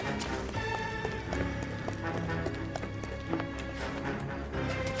gonna jump.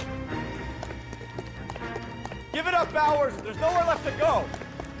 Give it up, Bowers! There's nowhere left to go!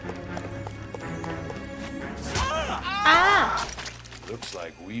 Ah! Looks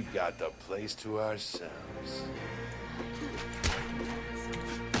like we've got the place to ourselves.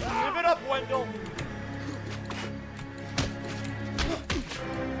 Give it up, Wendell!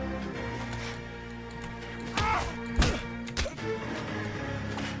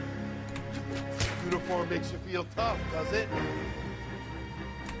 Uniform makes you feel tough, does it?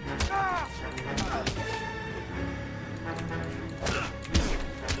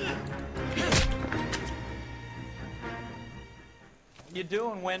 What you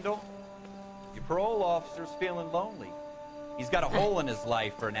doing, Wendell? Your parole officer's feeling lonely. He's got a hole in his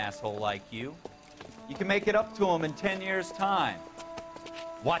life for an asshole like you. You can make it up to him in 10 years' time.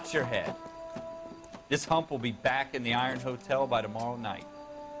 Watch your head. This hump will be back in the Iron Hotel by tomorrow night.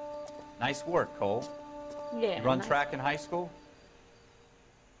 Nice work, Cole. Yeah. You run nice. track in high school?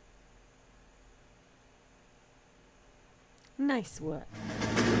 Nice work.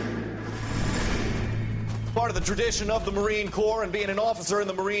 Part of the tradition of the Marine Corps and being an officer in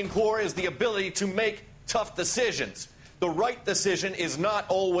the Marine Corps is the ability to make tough decisions. The right decision is not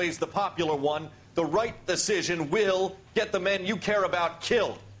always the popular one. The right decision will get the men you care about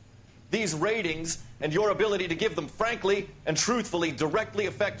killed. These ratings and your ability to give them frankly and truthfully directly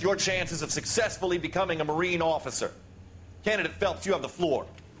affect your chances of successfully becoming a Marine officer. Candidate Phelps, you have the floor.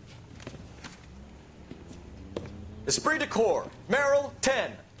 Esprit de Corps, Merrill,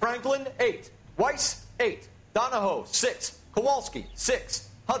 10. Franklin, 8. Weiss, 8. Donahoe, 6. Kowalski, 6.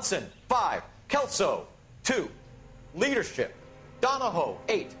 Hudson, 5. Kelso, 2. Leadership, Donahoe,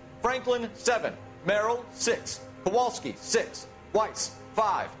 8. Franklin, 7. Merrill, 6. Kowalski, 6. Weiss,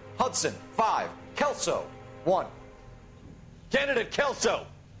 5. Hudson, 5. Kelso, 1. Candidate Kelso!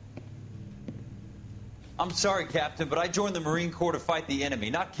 I'm sorry, Captain, but I joined the Marine Corps to fight the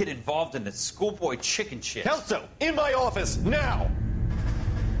enemy, not get involved in this schoolboy chicken shit. Kelso, in my office, now!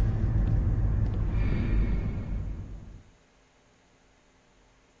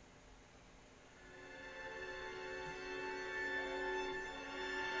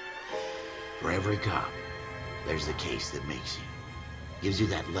 For every cop, there's the case that makes you. Gives you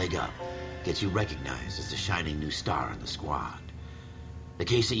that leg up, gets you recognized as the shining new star in the squad. The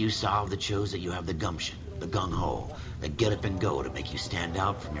case that you solve that shows that you have the gumption, the gung-ho, the get up and go to make you stand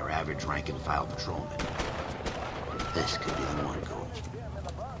out from your average rank-and-file patrolman. This could be the one, Cole.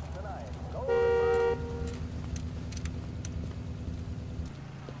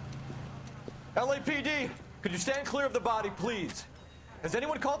 LAPD, could you stand clear of the body, please? Has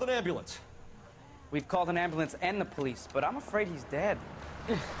anyone called an ambulance? We've called an ambulance and the police, but I'm afraid he's dead.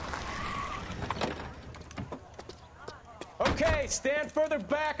 Okay, stand further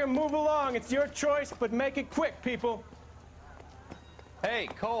back and move along. It's your choice, but make it quick, people. Hey,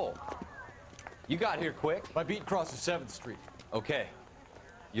 Cole. You got here quick. My beat crosses 7th Street. Okay.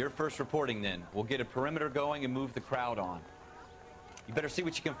 You're first reporting then. We'll get a perimeter going and move the crowd on. You better see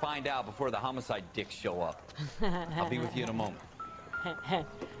what you can find out before the homicide dicks show up. I'll be with you in a moment.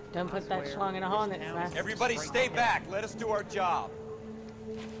 Don't put that schlong in a hornet's nest. Everybody stay back. Let us do our job.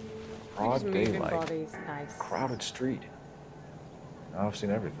 Broad Just moving daylight. bodies. Nice. Crowded street. Now I've seen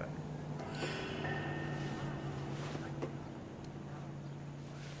everything.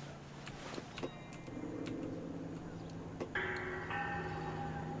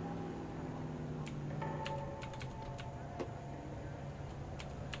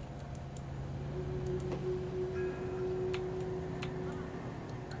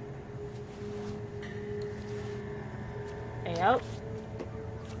 Yep.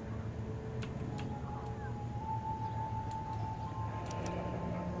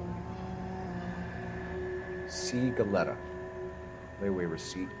 C. Galetta. Layaway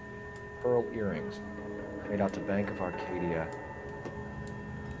receipt. Pearl earrings. Made out to Bank of Arcadia.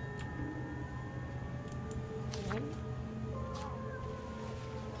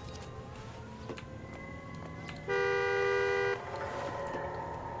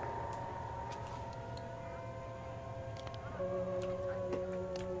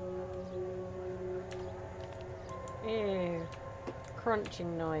 Ew.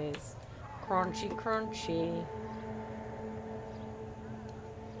 Crunching noise. Crunchy, crunchy.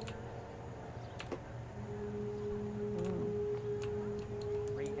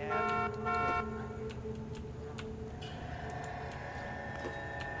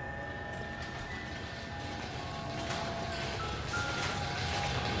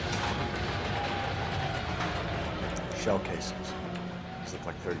 Shell cases. These look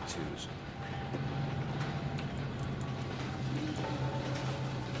like 32s.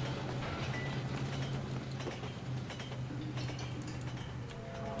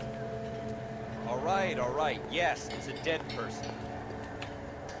 All right. Yes, it's a dead person.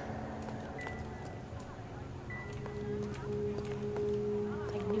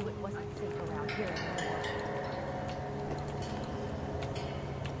 I knew it wasn't safe around here anymore.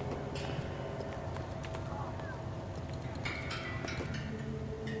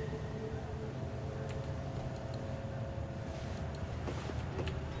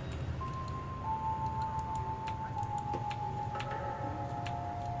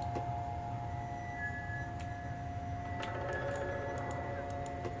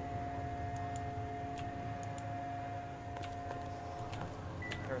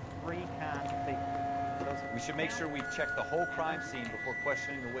 We should make sure we've checked the whole crime scene before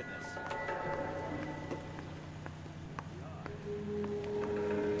questioning the witness.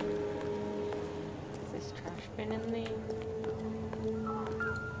 Is this trash bin in the...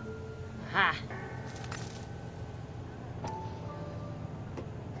 Ha!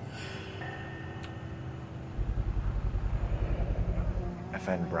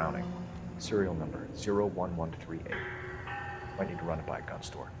 FN Browning. Serial number 01138. Might need to run it by a gun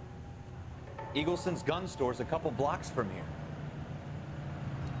store. Eagleson's gun store's a couple blocks from here.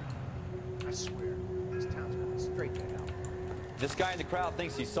 I swear, this town's going straight to hell. This guy in the crowd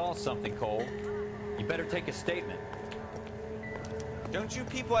thinks he saw something, Cole. You better take a statement. Don't you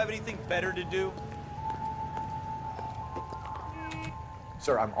people have anything better to do?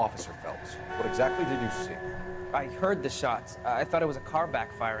 Sir, I'm Officer Phelps. What exactly did you see? I heard the shots. I thought it was a car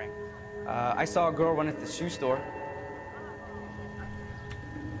backfiring. I saw a girl run into the shoe store.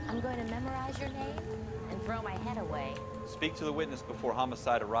 I'm going to memorize your name and throw my head away. Speak to the witness before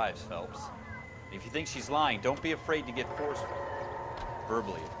homicide arrives, Phelps. If you think she's lying, don't be afraid to get forceful.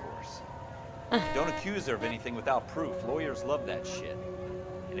 Verbally, of course. Don't accuse her of anything without proof. Lawyers love that shit.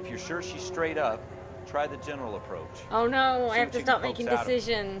 And if you're sure she's straight up, try the general approach. Oh no, I See have what to you stop can coax making out of her.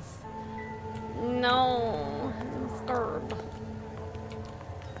 decisions. No, I'm scared.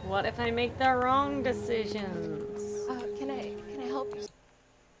 What if I make the wrong decisions? Can I help you?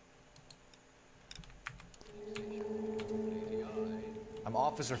 I'm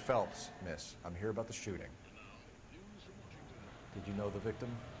Officer Phelps, miss. I'm here about the shooting. Did you know the victim?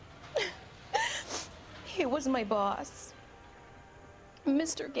 He was my boss.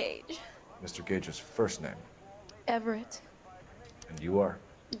 Mr. Gage. Mr. Gage's first name. Everett. And you are?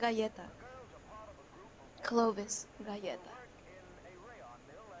 Galleta. Clovis Galleta.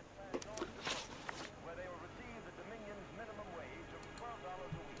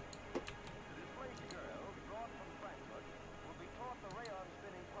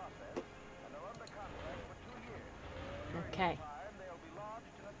 Okay.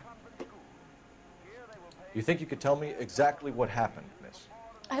 You think you could tell me exactly what happened, miss?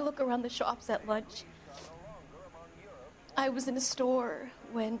 I look around the shops at lunch. I was in a store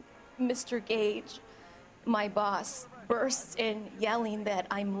when Mr. Gage, my boss, bursts in yelling that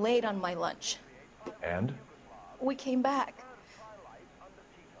I'm late on my lunch. And? We came back.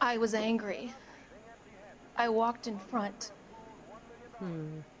 I was angry. I walked in front.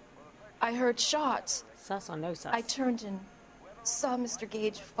 I heard shots. Sus or no sus? I turned and saw Mr.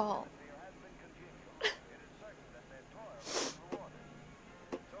 Gage fall.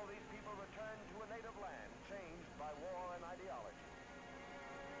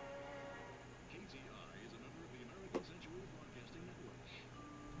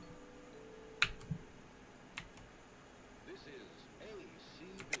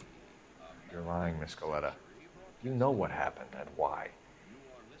 You're lying, Miss Galleta. You know what happened and why.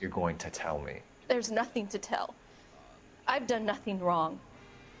 You're going to tell me. There's nothing to tell. I've done nothing wrong.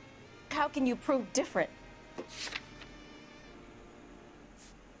 How can you prove different?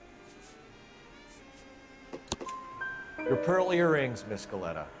 Your pearl earrings, Miss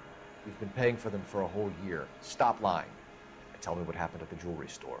Galleta. You've been paying for them for a whole year. Stop lying. And tell me what happened at the jewelry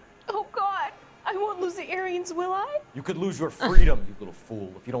store. Oh, God! I won't lose the earrings, will I? You could lose your freedom, you little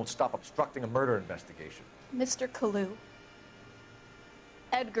fool, if you don't stop obstructing a murder investigation. Mr. Kalu.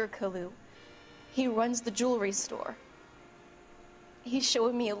 Edgar Kalu. He runs the jewelry store. He's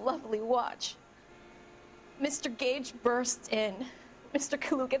showing me a lovely watch. Mr. Gage bursts in. Mr.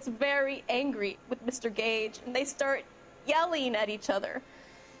 Kalu gets very angry with Mr. Gage, and they start yelling at each other.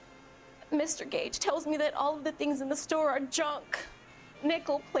 Mr. Gage tells me that all of the things in the store are junk,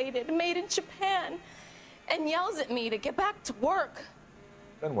 nickel-plated, made in Japan, and yells at me to get back to work.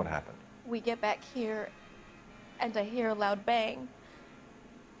 Then what happened? We get back here, and I hear a loud bang.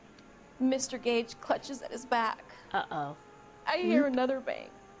 Mr. Gage clutches at his back. Uh-oh. I hear another bang,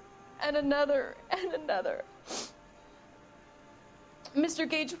 and another, and another. Mr.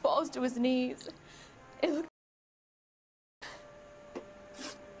 Gage falls to his knees. It looked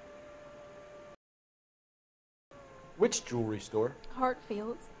Which jewelry store?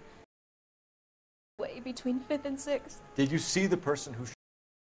 Hartfield's. Way between 5th and 6th. Did you see the person who... Of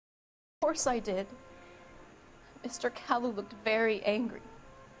course I did. Mr. Kalu looked very angry.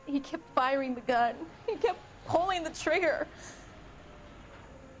 He kept firing the gun. He kept pulling the trigger.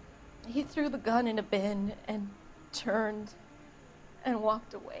 He threw the gun in a bin and turned and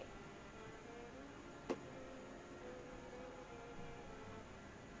walked away.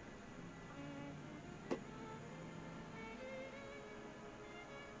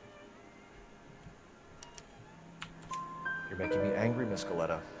 You're making me angry, Miss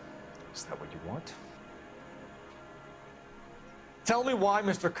Galleta. Is that what you want? Tell me why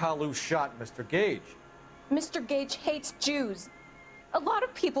Mr. Kalu shot Mr. Gage. Mr. Gage hates Jews. A lot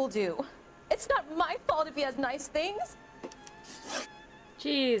of people do. It's not my fault if he has nice things.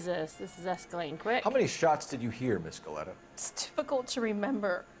 Jesus, this is escalating quick. How many shots did you hear, Miss Galleta? It's difficult to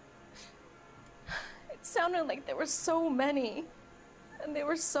remember. It sounded like there were so many, and they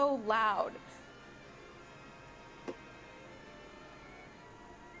were so loud.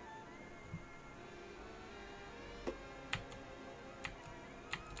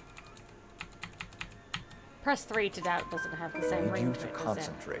 Press 3 to doubt doesn't have the same I need ring you to to it, does it?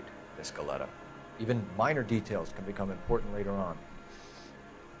 concentrate, Miss Galleta. Even minor details can become important later on.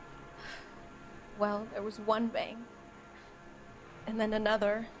 Well, there was one bang, and then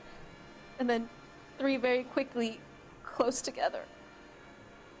another, and then 3 very quickly, close together.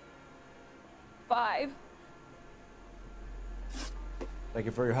 5. Thank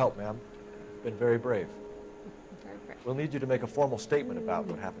you for your help, ma'am. You've been very brave. We'll need you to make a formal statement about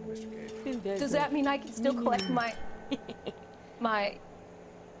what happened to Mr. Gage. Does that mean I can still collect my...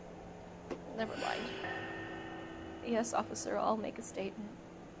 Never mind. Yes, officer, I'll make a statement.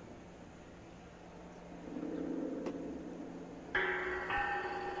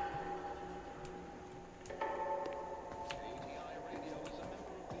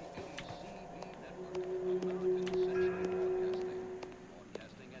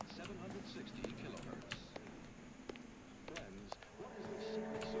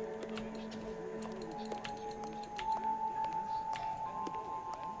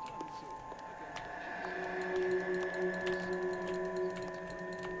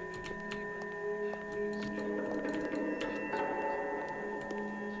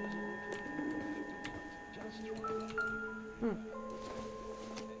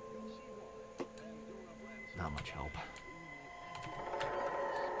 Not much help.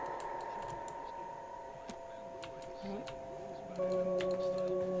 See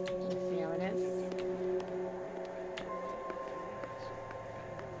how it is.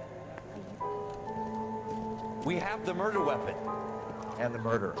 We have the murder weapon. And the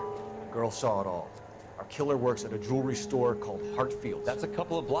murderer. The girl saw it all. Our killer works at a jewelry store called Hartfield. That's a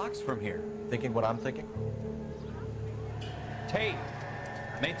couple of blocks from here. Thinking what I'm thinking? Tate,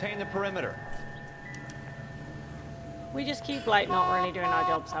 maintain the perimeter. We just keep, like, not really doing our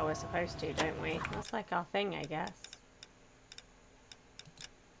jobs how we're supposed to, don't we? That's like our thing, I guess.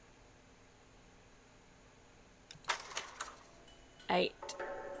 Eight.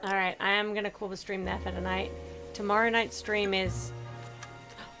 Alright, I am going to call the stream there for tonight. Tomorrow night's stream is...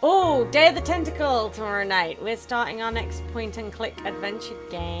 Oh! Day of the Tentacle tomorrow night. We're starting our next point-and-click adventure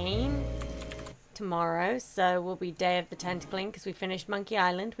game tomorrow. So we'll be Day of the Tentacling because we finished Monkey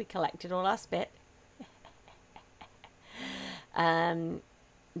Island. We collected all our spit.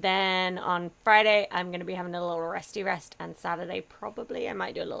 Then on Friday, I'm going to be having a little resty rest. And Saturday, probably, I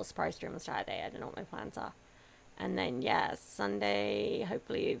might do a little surprise stream on Saturday. I don't know what my plans are. And then, yeah, Sunday,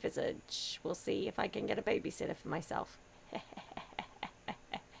 hopefully Visage. We'll see if I can get a babysitter for myself.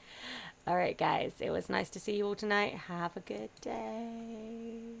 Alright, guys. It was nice to see you all tonight. Have a good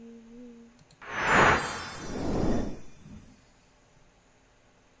day.